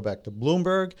sources that go back to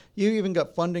Bloomberg. You even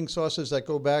got funding sources that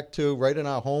go back to right in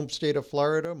our home state of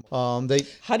Florida.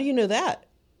 How do you know that?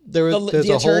 There's the a whole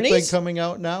thing attorneys? coming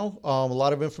out now. A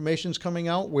lot of information's coming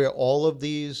out where all of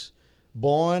these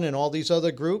BON and all these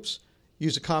other groups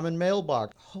use a common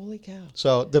mailbox. Holy cow.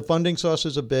 So the funding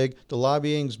sources are big. The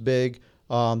lobbying's big.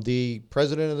 The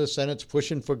president of the Senate's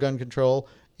pushing for gun control.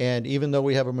 And even though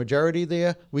we have a majority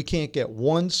there, we can't get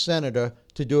one senator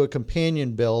to do a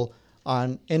companion bill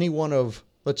on any one of,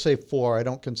 let's say, 4. I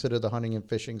don't consider the hunting and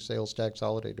fishing sales tax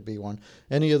holiday to be one.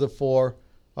 Any of the 4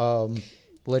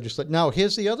 Now,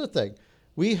 here's the other thing.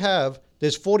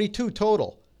 There's 42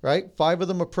 total, right? 5 of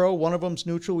them are pro, 1 of them's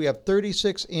neutral. We have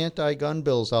 36 anti-gun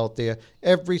bills out there.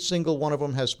 Every single one of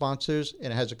them has sponsors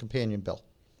and it has a companion bill.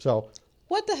 So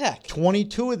what the heck?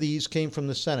 22 of these came from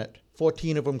the Senate.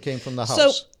 14 of them came from the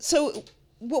House. So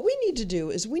what we need to do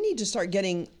is we need to start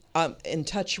getting in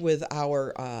touch with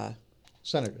our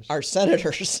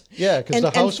senators. Yeah, because the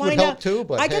House would help too.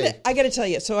 But I got to tell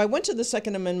you. So I went to the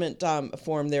Second Amendment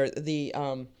forum there.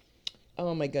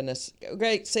 Oh my goodness!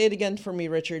 Great, say it again for me,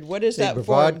 Richard. What is that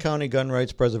Brevard forum? County Gun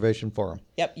Rights Preservation Forum.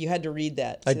 Yep, you had to read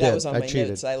that. I did. That was on my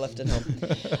notes. I left it home.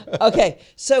 Okay,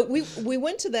 so we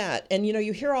went to that, and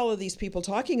you hear all of these people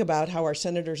talking about how our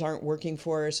senators aren't working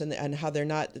for us, and how they're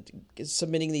not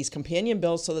submitting these companion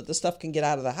bills so that the stuff can get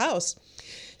out of the House.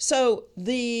 So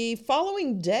the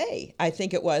following day, I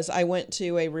think it was, I went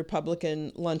to a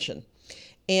Republican luncheon,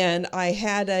 and I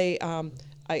had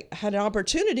an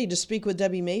opportunity to speak with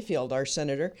Debbie Mayfield, our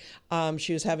senator.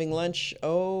 She was having lunch,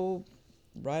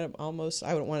 right almost,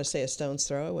 I wouldn't want to say a stone's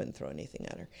throw. I wouldn't throw anything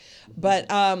at her. But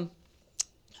I'm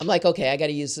like, okay, I got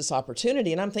to use this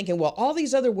opportunity. And I'm thinking, well, all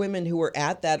these other women who were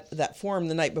at that forum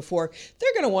the night before,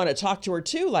 they're going to want to talk to her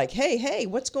too. Like, hey,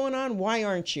 what's going on? Why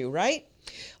aren't you, right?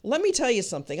 Let me tell you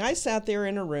something. I sat there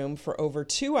in a room for over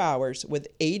 2 hours with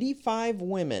 85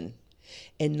 women,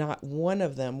 and not one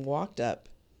of them walked up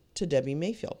to Debbie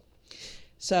Mayfield.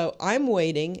 So I'm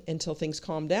waiting until things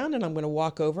calm down, and I'm going to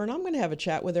walk over and I'm going to have a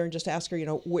chat with her and just ask her,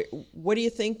 what are you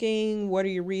thinking? What are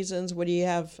your reasons? What do you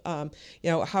have?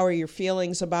 How are your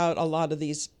feelings about a lot of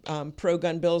these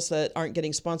pro-gun bills that aren't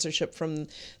getting sponsorship from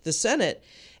the Senate?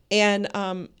 And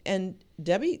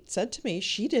Debbie said to me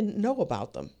she didn't know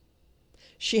about them.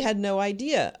 She had no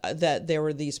idea that there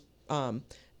were these,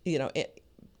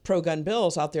 pro-gun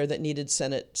bills out there that needed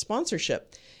Senate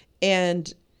sponsorship.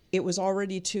 And it was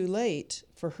already too late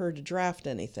for her to draft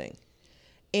anything.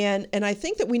 And I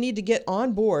think that we need to get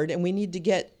on board, and we need to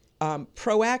get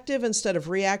proactive instead of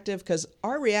reactive, because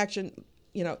our reaction,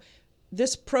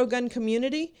 this pro-gun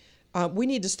community, we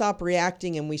need to stop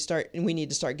reacting, and we need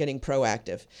to start getting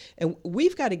proactive. And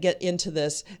we've got to get into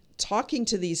this, talking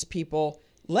to these people.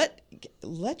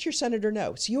 Let your senator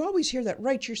know. So you always hear that,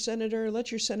 write your senator,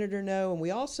 let your senator know. And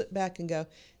we all sit back and go,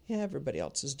 yeah, everybody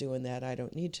else is doing that. I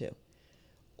don't need to.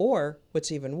 Or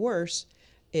what's even worse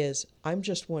is, I'm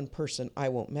just one person. I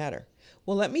won't matter.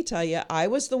 Well, let me tell you, I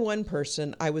was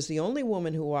the only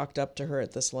woman who walked up to her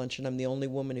at this luncheon. I'm the only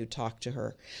woman who talked to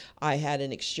her. I had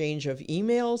an exchange of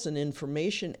emails and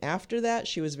information after that.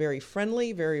 She was very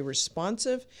friendly, very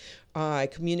responsive. I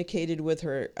communicated with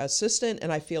her assistant,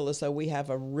 and I feel as though we have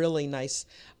a really nice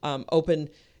open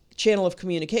channel of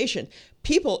communication.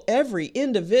 People, every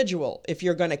individual, if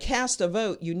you're going to cast a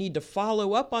vote, you need to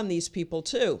follow up on these people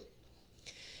too.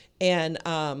 And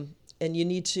you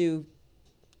need to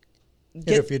and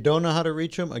if you don't know how to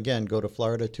reach them, again, go to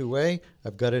Florida 2A.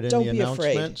 I've got it in the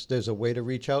announcements. There's a way to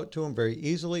reach out to them very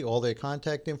easily, all their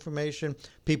contact information.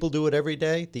 People do it every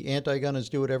day. The anti-gunners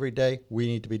do it every day. We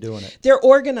need to be doing it. They're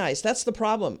organized. That's the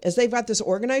problem, is they've got this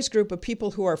organized group of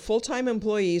people who are full-time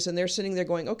employees, and they're sitting there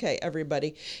going, okay,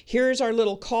 everybody, here's our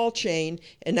little call chain,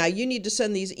 and now you need to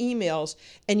send these emails.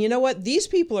 And you know what? These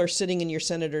people are sitting in your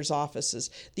senators' offices.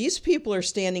 These people are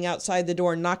standing outside the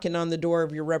door, knocking on the door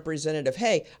of your representative.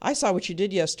 Hey, I saw what you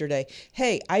did yesterday.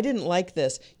 Hey, I didn't like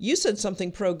this. You said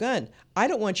something pro-gun. I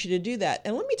don't want you to do that.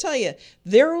 And let me tell you,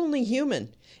 they're only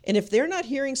human. And if they're not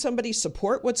hearing somebody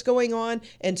support what's going on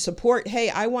and support, hey,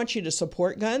 I want you to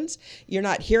support guns, you're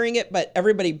not hearing it, but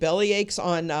everybody bellyaches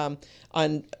on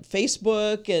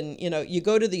Facebook, and you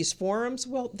go to these forums.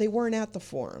 Well, they weren't at the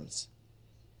forums.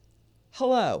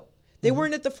 Hello. They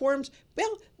weren't at the forums.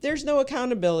 Well, there's no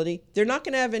accountability. They're not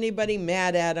going to have anybody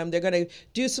mad at them. They're going to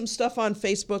do some stuff on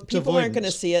Facebook. People aren't going to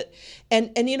see it.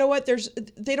 And you know what?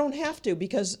 They don't have to,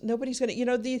 because nobody's going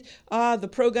to, the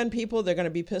pro-gun people, they're going to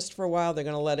be pissed for a while. They're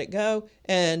going to let it go.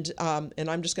 And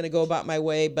I'm just going to go about my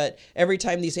way. But every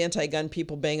time these anti-gun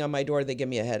people bang on my door, they give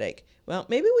me a headache. Well,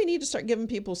 maybe we need to start giving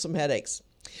people some headaches.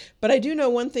 But I do know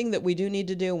one thing that we do need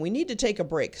to do, and we need to take a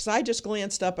break, because I just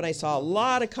glanced up and I saw a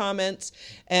lot of comments,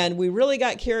 and we really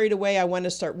got carried away. I want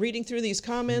to start reading through these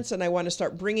comments, and I want to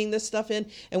start bringing this stuff in,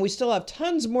 and we still have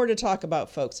tons more to talk about,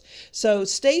 folks. So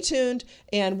stay tuned,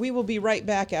 and we will be right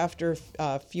back after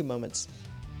a few moments.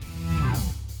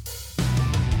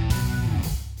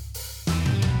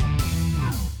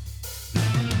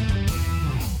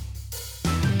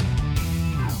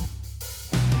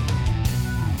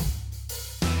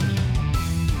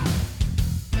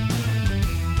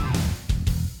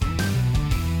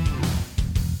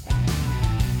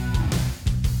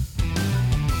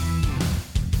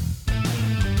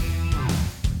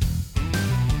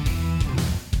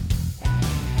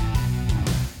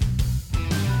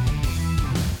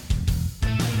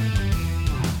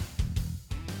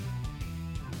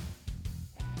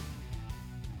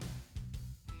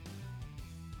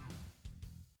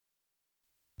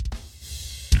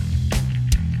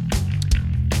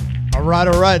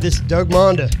 All right. This is Doug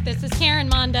Monda. This is Karen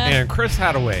Monda. And Chris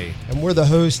Hadaway. And we're the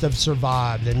host of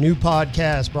Survive, the new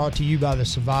podcast brought to you by the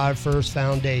Survive First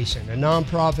Foundation, a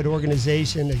nonprofit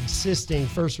organization assisting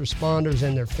first responders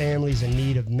and their families in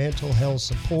need of mental health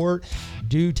support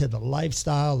due to the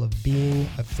lifestyle of being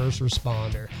a first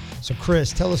responder. So,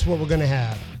 Chris, tell us what we're going to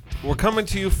have. We're coming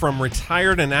to you from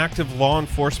retired and active law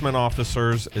enforcement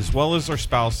officers as well as their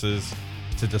spouses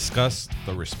to discuss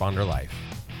the responder life.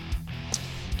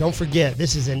 Don't forget,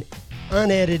 this is an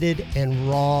unedited and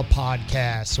raw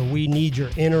podcast, so we need your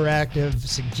interactive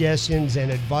suggestions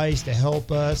and advice to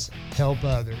help us help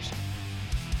others.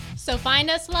 So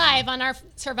find us live on our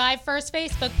Survive First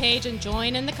Facebook page and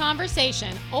join in the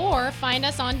conversation, or find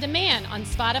us on demand on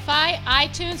Spotify,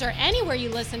 iTunes, or anywhere you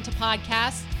listen to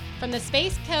podcasts, from the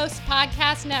Space Coast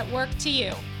Podcast Network to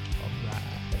you.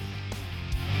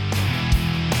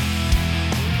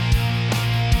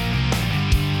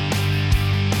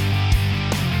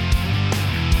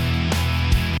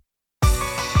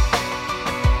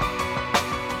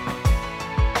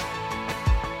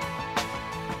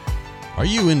 Are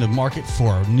you in the market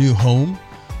for a new home?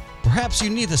 Perhaps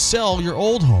you need to sell your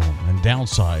old home and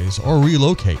downsize or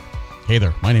relocate. Hey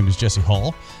there, my name is Jesse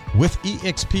Hall with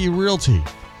eXp Realty,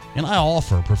 and I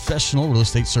offer professional real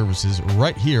estate services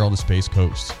right here on the Space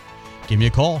Coast. Give me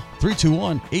a call,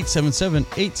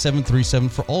 321-877-8737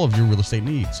 for all of your real estate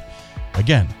needs.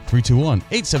 Again,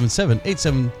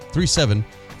 321-877-8737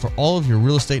 for all of your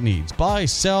real estate needs. Buy,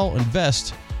 sell,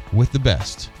 invest with the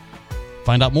best.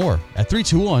 Find out more at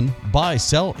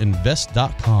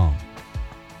 321-buysellinvest.com.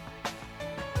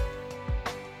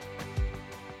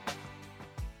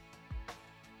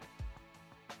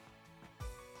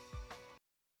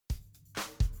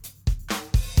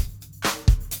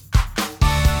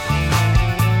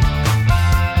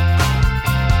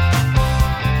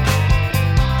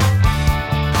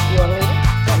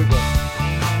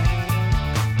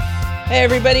 Hey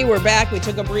everybody, we're back. We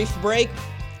took a brief break.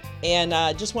 And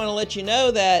just want to let you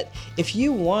know that If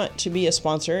you want to be a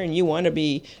sponsor and you want to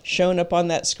be shown up on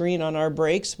that screen on our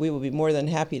breaks, we will be more than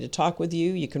happy to talk with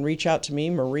you. You can reach out to me,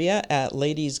 Maria, at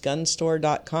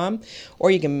ladiesgunstore.com,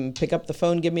 or you can pick up the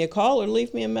phone, give me a call, or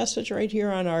leave me a message right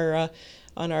here on our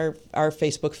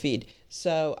Facebook feed.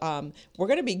 So we're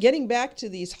going to be getting back to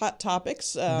these hot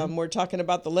topics. We're talking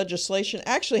about the legislation.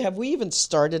 Actually, have we even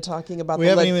started talking about we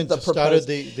haven't even started proposed?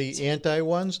 the anti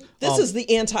ones? This is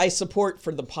the anti-support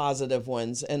for the positive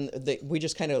ones, and we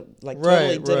just kind of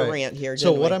totally did a rant here.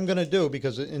 So what I'm going to do,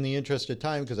 because in the interest of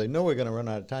time, because I know we're going to run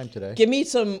out of time today. Give me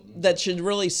some that should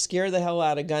really scare the hell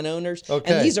out of gun owners.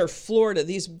 Okay. And these are Florida.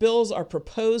 These bills are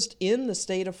proposed in the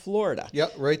state of Florida.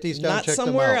 Yep, write these down, Not check them out.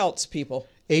 somewhere else, people.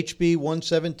 HB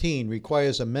 117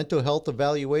 requires a mental health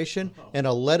evaluation and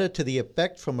a letter to the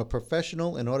effect from a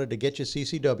professional in order to get your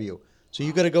CCW. So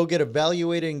you got to go get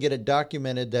evaluated and get it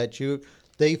documented that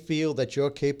they feel that you're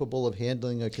capable of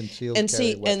handling a concealed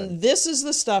carry weapon. And this is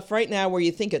the stuff right now where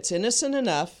you think it's innocent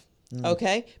enough,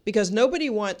 okay? Because nobody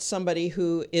wants somebody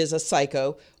who is a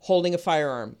psycho holding a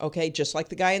firearm, okay? Just like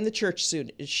the guy in the church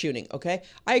shooting, okay?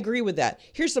 I agree with that.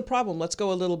 Here's the problem. Let's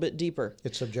go a little bit deeper.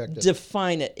 It's subjective.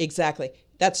 Define it, exactly.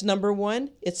 That's number one.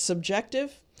 It's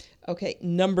subjective. Okay.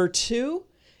 Number two,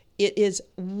 it is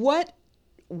what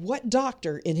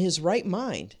doctor in his right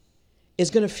mind is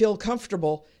going to feel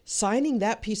comfortable signing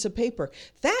that piece of paper.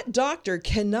 That doctor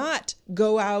cannot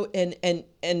go out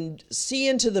and see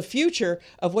into the future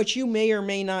of what you may or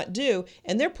may not do,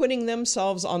 and they're putting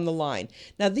themselves on the line.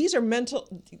 Now, these are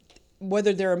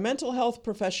whether they're a mental health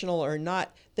professional or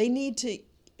not, they need to,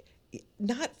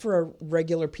 not for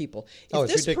regular people. If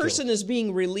this person is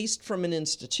being released from an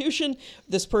institution,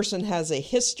 this person has a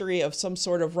history of some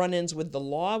sort of run-ins with the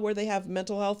law where they have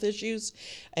mental health issues,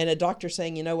 and a doctor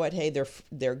saying, you know what, hey,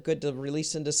 they're good to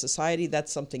release into society,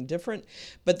 that's something different.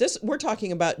 But we're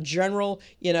talking about general,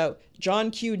 John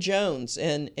Q. Jones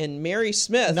and Mary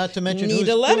Smith. Not to mention need who's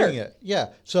a letter. doing it. Yeah.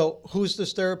 So who's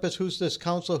this therapist? Who's this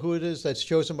counselor? Who it is that's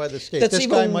chosen by the state? That's this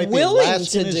even guy might be willing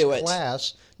last to in his do it.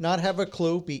 class, not have a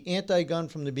clue, be anti-gun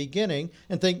from the beginning,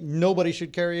 and think nobody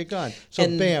should carry a gun. So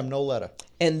bam, no letter.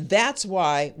 And that's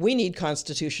why we need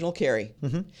constitutional carry,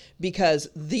 because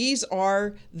these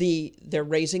are they're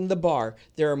raising the bar.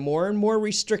 There are more and more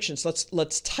restrictions.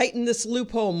 Let's tighten this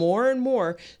loophole more and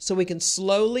more so we can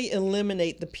slowly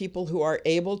eliminate the people who are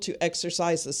able to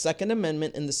exercise the Second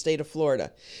Amendment in the state of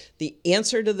Florida. The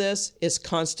answer to this is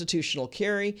constitutional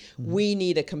carry. We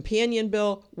need a companion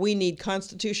bill. We need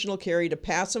constitutional carry to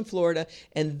pass in Florida,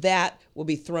 and that will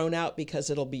be thrown out because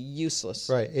it'll be useless.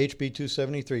 Right. HB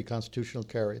 273, constitutional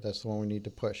carry. That's the one we need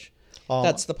to push.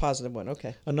 That's the positive one.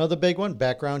 Okay. Another big one,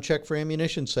 background check for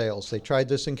ammunition sales. They tried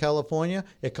this in California.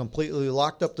 It completely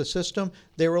locked up the system.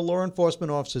 There were law enforcement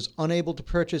officers unable to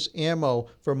purchase ammo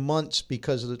for months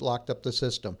because it locked up the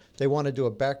system. They want to do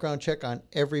a background check on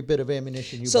every bit of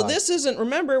ammunition you buy. So this isn't,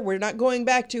 remember, we're not going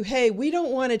back to, hey, we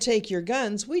don't want to take your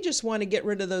guns. We just want to get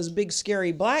rid of those big,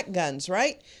 scary black guns,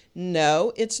 right?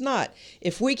 No, it's not.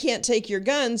 If we can't take your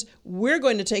guns, we're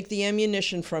going to take the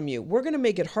ammunition from you. We're going to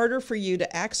make it harder for you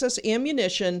to access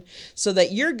ammunition so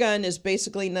that your gun is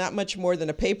basically not much more than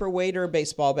a paperweight or a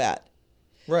baseball bat.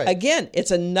 Right. Again,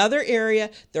 it's another area.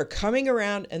 They're coming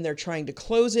around and they're trying to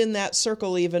close in that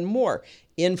circle even more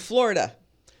in Florida.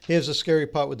 Here's the scary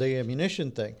part with the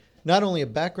ammunition thing. Not only a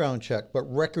background check, but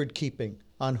record keeping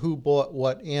on who bought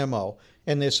what ammo.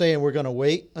 And they're saying we're going to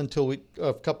wait until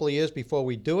a couple of years before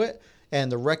we do it,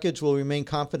 and the records will remain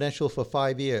confidential for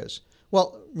 5 years.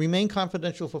 Well, remain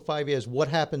confidential for 5 years. What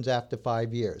happens after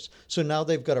 5 years? So now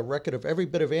they've got a record of every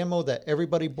bit of ammo that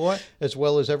everybody bought, as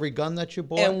well as every gun that you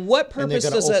bought. And what purpose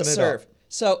does that serve? Up.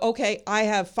 So, okay, I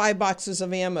have 5 boxes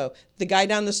of ammo. The guy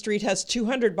down the street has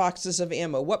 200 boxes of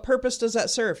ammo. What purpose does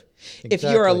that serve? Exactly. If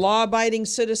you're a law-abiding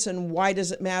citizen, why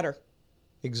does it matter?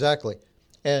 Exactly.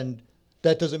 And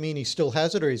that doesn't mean he still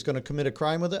has it or he's going to commit a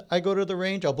crime with it. I go to the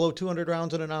range, I'll blow 200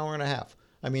 rounds in an hour and a half.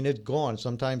 I mean, it's gone,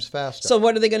 sometimes faster. So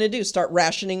what are they going to do? Start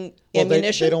rationing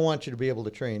ammunition? They don't want you to be able to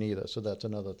train either, so that's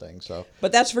another thing. So,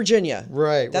 but that's Virginia.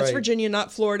 Right, That's right. Virginia,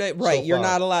 not Florida. Right, So you're far.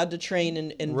 not allowed to train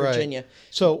in right. Virginia.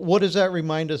 So what does that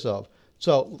remind us of?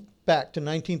 So back to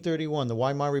 1931, the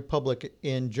Weimar Republic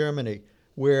in Germany,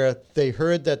 where they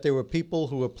heard that there were people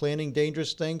who were planning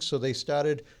dangerous things, so they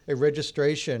started a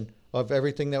registration of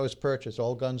everything that was purchased,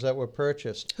 all guns that were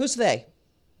purchased. Who's they?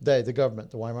 They, the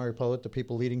government, the Weimar Republic, the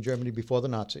people leading Germany before the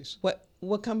Nazis.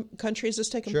 What country is this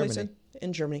taking place in?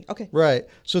 In Germany. Okay. Right.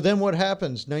 So then what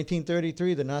happens?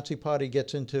 1933, the Nazi Party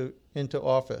gets into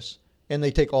office, and they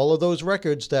take all of those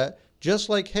records that, just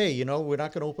like, hey, we're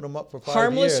not going to open them up for 5 years.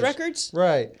 Harmless records?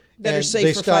 Right. That are and safe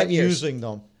they for start 5 years. using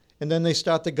them. And then they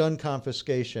start the gun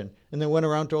confiscation. And they went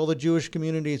around to all the Jewish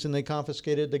communities and they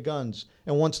confiscated the guns.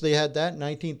 And once they had that in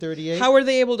 1938... How were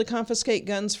they able to confiscate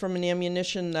guns from an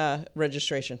ammunition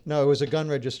registration? No, it was a gun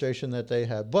registration that they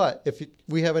had. But if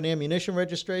we have an ammunition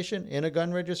registration and a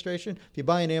gun registration, if you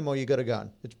buy an ammo, you got a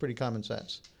gun. It's pretty common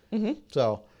sense. Mm-hmm.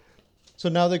 So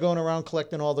now they're going around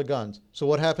collecting all the guns. So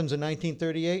what happens in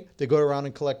 1938? They go around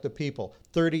and collect the people.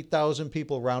 30,000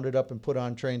 people rounded up and put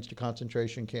on trains to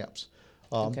concentration camps.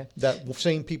 That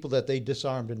same people that they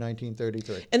disarmed in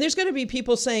 1933. And there's going to be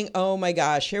people saying, oh my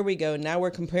gosh, here we go. Now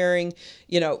we're comparing,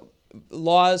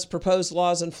 proposed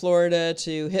laws in Florida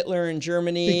to Hitler in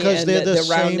Germany. Because and they're the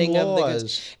rounding same of the laws.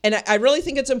 goods. And I really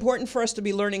think it's important for us to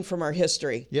be learning from our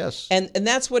history. Yes. And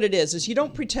that's what it is you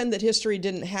don't pretend that history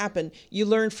didn't happen. You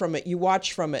learn from it. You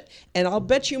watch from it. And I'll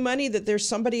bet you money that there's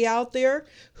somebody out there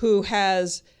who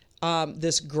has...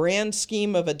 this grand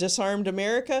scheme of a disarmed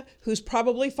America, who's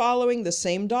probably following the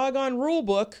same doggone rule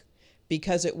book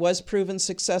because it was proven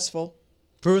successful.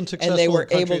 Proven successful, and they were in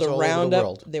countries able to all round over the up.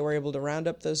 world. They were able to round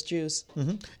up those Jews.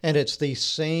 Mm-hmm. And it's the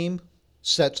same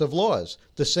sets of laws,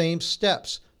 the same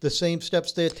steps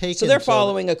they're taking. So they're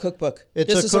following a cookbook.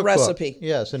 This is a recipe.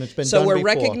 Yes, and it's been so done we're before.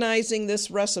 recognizing this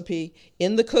recipe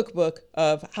in the cookbook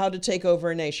of how to take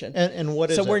over a nation. And what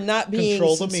is it? So we're not being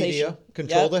control the media,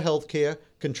 control Yep. the healthcare,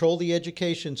 control the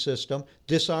education system,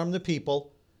 disarm the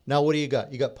people. Now what do you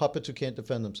got? You got puppets who can't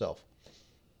defend themselves.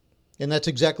 And that's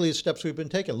exactly the steps we've been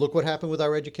taking. Look what happened with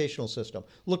our educational system.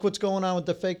 Look what's going on with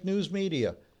the fake news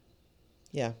media.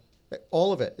 Yeah.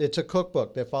 All of it. It's a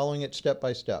cookbook. They're following it step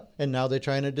by step. And now they're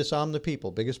trying to disarm the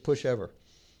people. Biggest push ever.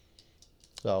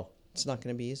 So it's not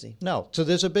going to be easy. No. So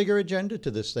there's a bigger agenda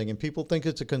to this thing. And people think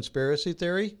it's a conspiracy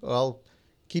theory. Well,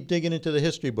 keep digging into the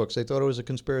history books. They thought it was a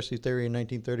conspiracy theory in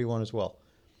 1931 as well.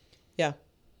 Yeah.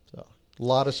 So a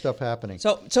lot of stuff happening.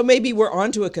 So maybe we're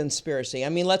onto a conspiracy. I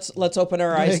mean, let's open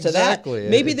our eyes to that. Exactly.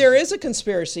 Maybe there is a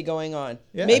conspiracy going on.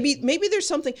 Yeah. Maybe there's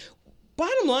something.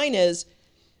 Bottom line is,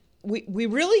 we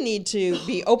really need to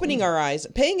be opening our eyes,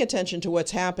 paying attention to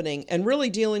what's happening, and really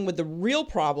dealing with the real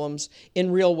problems in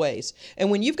real ways.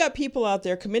 And when you've got people out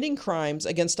there committing crimes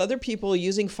against other people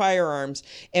using firearms,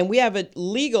 and we have a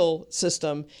legal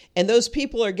system, and those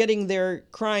people are getting their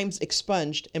crimes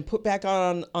expunged and put back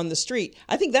on the street,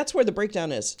 I think that's where the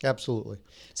breakdown is. Absolutely.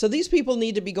 So these people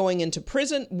need to be going into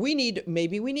prison.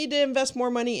 Maybe we need to invest more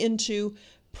money into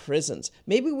prisons.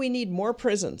 Maybe we need more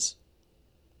prisons.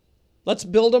 Let's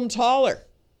build them taller.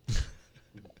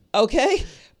 Okay?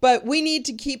 But we need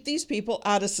to keep these people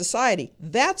out of society.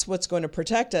 That's what's going to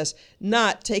protect us,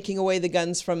 not taking away the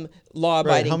guns from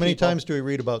law-abiding people. How many times do we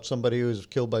read about somebody who's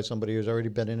killed by somebody who's already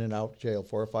been in and out of jail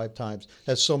 4 or 5 times,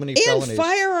 has so many felonies? And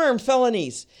firearm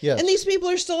felonies. Yes. And these people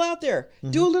are still out there. Mm-hmm.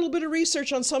 Do a little bit of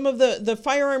research on some of the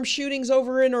firearm shootings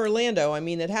over in Orlando. I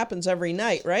mean, it happens every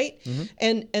night, right?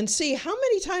 Mm-hmm. And see, how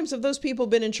many times have those people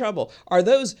been in trouble? Are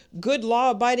those good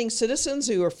law-abiding citizens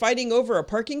who are fighting over a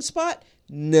parking spot?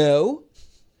 No.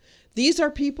 These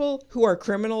are people who are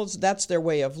criminals. That's their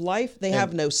way of life. They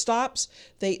have no stops.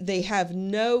 They have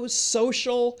no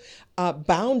social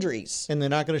boundaries. And they're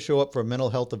not going to show up for a mental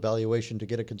health evaluation to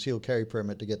get a concealed carry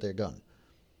permit to get their gun.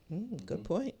 Good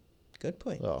point. Good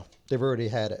point. So they've already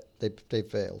had it. They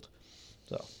failed.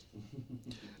 So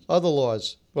other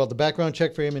laws. Well, the background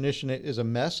check for ammunition is a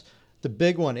mess. The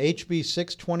big one, HB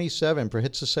 627,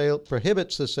 prohibits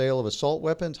the sale of assault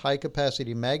weapons,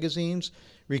 high-capacity magazines,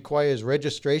 requires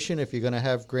registration if you're going to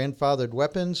have grandfathered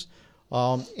weapons.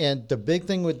 And the big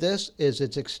thing with this is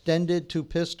it's extended to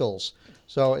pistols.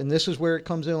 So, and this is where it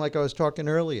comes in, like I was talking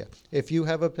earlier. If you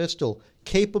have a pistol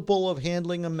capable of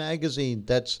handling a magazine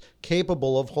that's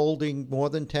capable of holding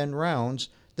more than 10 rounds,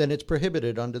 then it's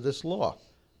prohibited under this law.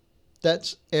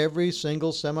 That's every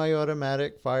single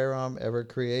semi-automatic firearm ever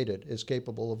created is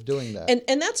capable of doing that.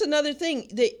 And that's another thing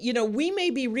that, we may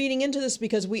be reading into this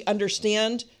because we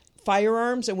understand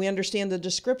firearms and we understand the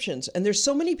descriptions. And there's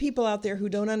so many people out there who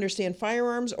don't understand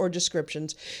firearms or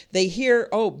descriptions. They hear,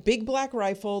 big black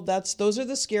rifle, those are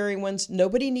the scary ones.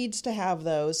 Nobody needs to have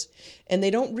those. And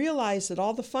they don't realize that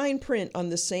all the fine print on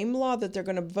the same law that they're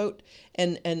going to vote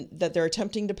and that they're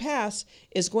attempting to pass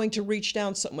is going to reach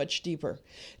down so much deeper.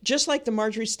 Just like the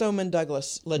Marjorie Stoneman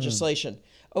Douglas legislation.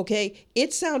 Okay,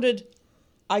 it sounded...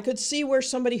 I could see where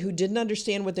somebody who didn't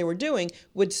understand what they were doing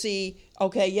would see,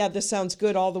 okay, yeah, this sounds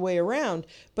good all the way around,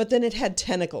 but then it had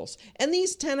tentacles. And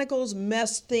these tentacles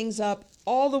messed things up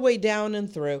all the way down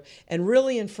and through and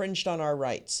really infringed on our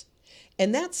rights.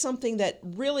 And that's something that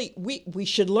really we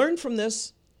should learn from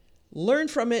this. Learn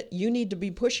from it. You need to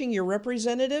be pushing your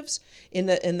representatives in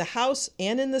the House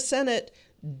and in the Senate.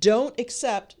 Don't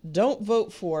accept, don't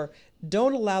vote for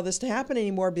don't allow this to happen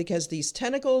anymore because these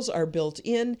tentacles are built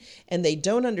in and they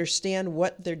don't understand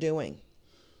what they're doing.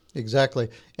 Exactly.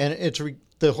 And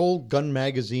the whole gun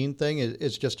magazine thing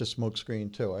is just a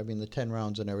smokescreen, too. I mean, the 10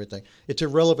 rounds and everything. It's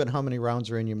irrelevant how many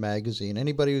rounds are in your magazine.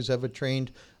 Anybody who's ever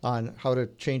trained on how to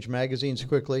change magazines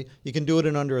quickly, you can do it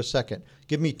in under a second.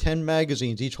 Give me 10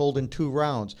 magazines, each holding 2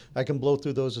 rounds. I can blow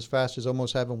through those as fast as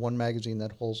almost having one magazine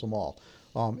that holds them all.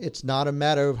 It's not a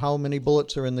matter of how many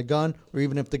bullets are in the gun or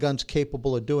even if the gun's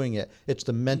capable of doing it. It's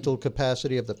the mental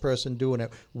capacity of the person doing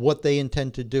it, what they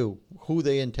intend to do, who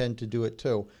they intend to do it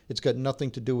to. It's got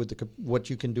nothing to do with what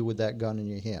you can do with that gun in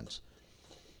your hands.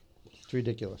 It's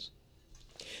ridiculous.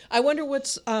 I wonder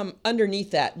what's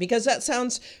underneath that, because that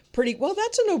sounds pretty, well,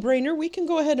 that's a no-brainer. We can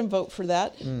go ahead and vote for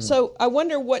that. So I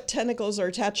wonder what tentacles are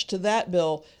attached to that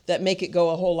bill that make it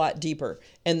go a whole lot deeper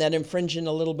and that infringe in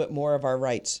a little bit more of our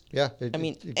rights. Yeah, I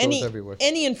mean, it goes everywhere.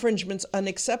 Any infringement's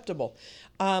unacceptable.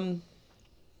 You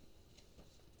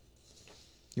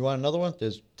want another one?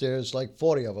 There's like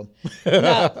 40 of them.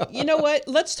 Now, you know what?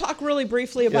 Let's talk really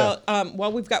briefly about,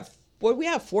 well, we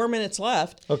have 4 minutes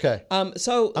left. Okay.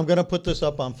 So I'm going to put this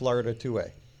up on Florida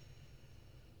 2A.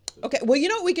 Okay. Well, you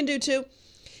know what we can do too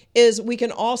is we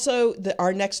can also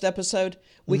our next episode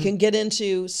we can get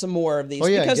into some more of these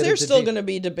because they're still going to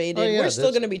be debated. We're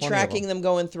still going to be tracking them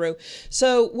going through.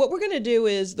 So what we're going to do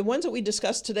is the ones that we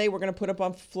discussed today we're going to put up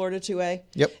on Florida 2A.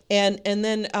 Yep. And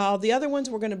then the other ones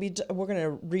we're going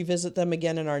to revisit them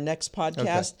again in our next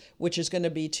podcast, which is going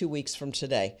to be 2 weeks from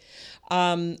today.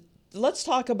 Let's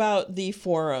talk about the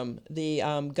forum, the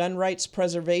Gun Rights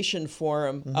Preservation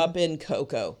Forum up in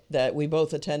Cocoa that we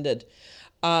both attended.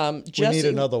 Jesse, we need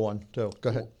another one, too.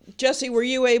 Go ahead. Jesse, were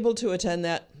you able to attend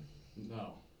that?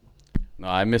 No,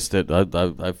 I missed it.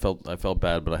 I felt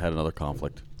bad, but I had another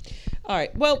conflict. All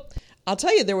right. Well, I'll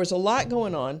tell you, there was a lot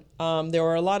going on. There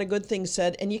were a lot of good things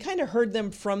said, and you kind of heard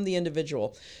them from the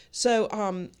individual.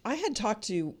 So I had talked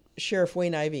to Sheriff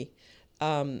Wayne Ivey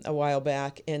a while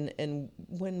back, and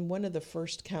when one of the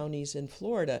first counties in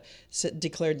Florida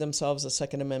declared themselves a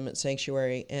Second Amendment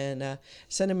sanctuary, and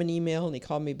sent him an email, and he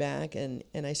called me back, and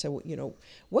I said, well, you know,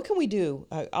 what can we do?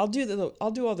 I'll do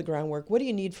all the groundwork. What do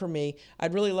you need from me?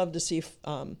 I'd really love to see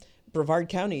Brevard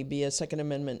County be a Second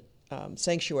Amendment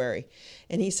sanctuary,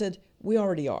 and he said, we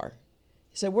already are.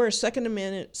 He said, we're a Second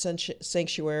Amendment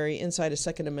sanctuary inside a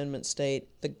Second Amendment state.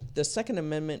 The Second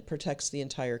Amendment protects the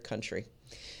entire country.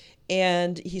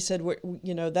 And he said,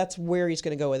 you know, that's where he's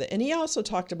going to go with it. And he also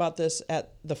talked about this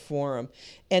at the forum.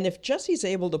 And if Jesse's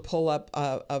able to pull up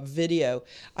a video,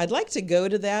 I'd like to go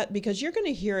to that because you're going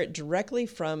to hear it directly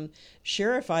from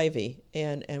Sheriff Ivey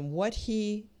and what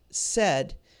he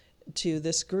said to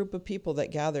this group of people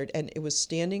that gathered. And it was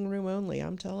standing room only.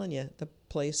 I'm telling you, the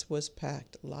place was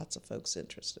packed. Lots of folks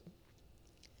interested.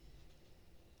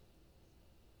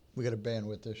 We got a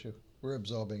bandwidth issue. We're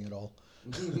absorbing it all.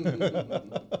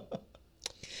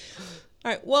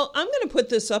 All right. Well, I'm going to put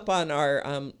this up on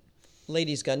our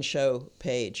Ladies Gun Show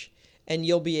page, and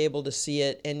you'll be able to see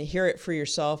it and hear it for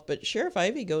yourself. But Sheriff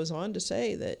Ivey goes on to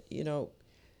say that, you know,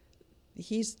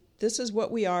 this is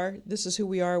what we are. This is who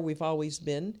we are. We've always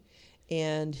been.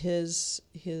 And his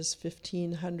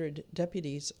 1,500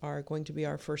 deputies are going to be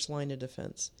our first line of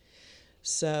defense.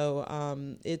 So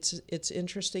it's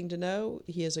interesting to know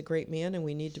he is a great man, and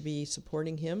we need to be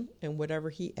supporting him and whatever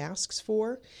he asks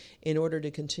for in order to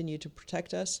continue to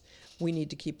protect us. We need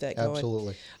to keep that going.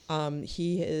 Absolutely.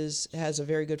 He has a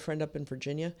very good friend up in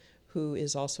Virginia who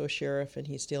is also a sheriff, and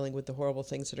he's dealing with the horrible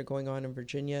things that are going on in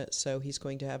Virginia. So he's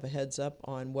going to have a heads up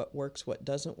on what works, what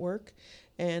doesn't work.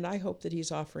 And I hope that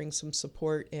he's offering some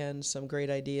support and some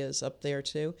great ideas up there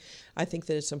too. I think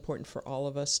that it's important for all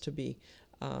of us to be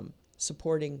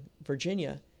supporting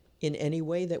Virginia in any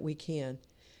way that we can,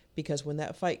 because when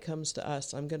that fight comes to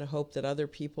us, I'm going to hope that other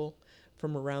people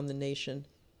from around the nation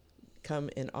come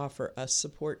and offer us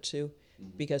support too,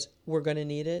 because we're going to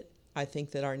need it. I think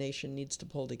that our nation needs to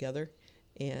pull together,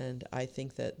 and I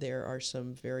think that there are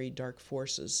some very dark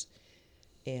forces,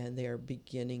 and they are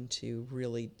beginning to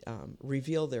really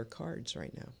reveal their cards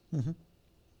right now. Mm-hmm.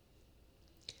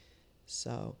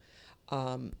 So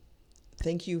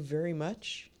thank you very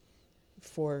much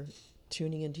for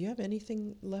tuning in. Do you have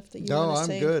anything left that you want to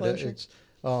say? No, I'm good. In closure? It's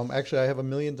actually, I have a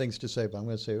million things to say, but I'm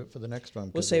going to save it for the next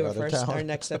one. We'll save it for our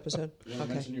next episode. You want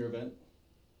to mention your event?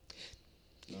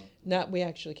 No, we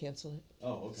actually canceled it.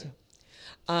 Oh, okay.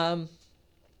 So,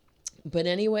 but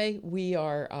anyway,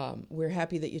 we're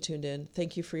happy that you tuned in.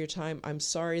 Thank you for your time. I'm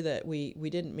sorry that we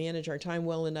didn't manage our time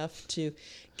well enough to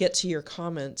get to your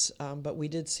comments, but we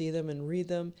did see them and read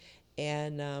them.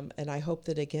 And I hope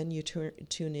that again you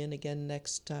tune in again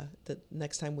the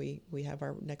next time we have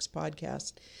our next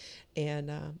podcast,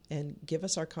 and give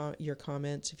us your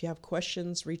comments. If you have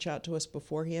questions, reach out to us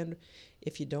beforehand.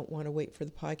 If you don't want to wait for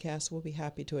the podcast, we'll be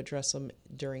happy to address them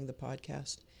during the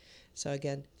podcast. So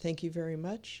again, thank you very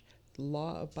much.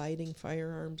 Law-abiding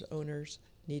firearms owners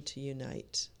need to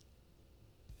unite.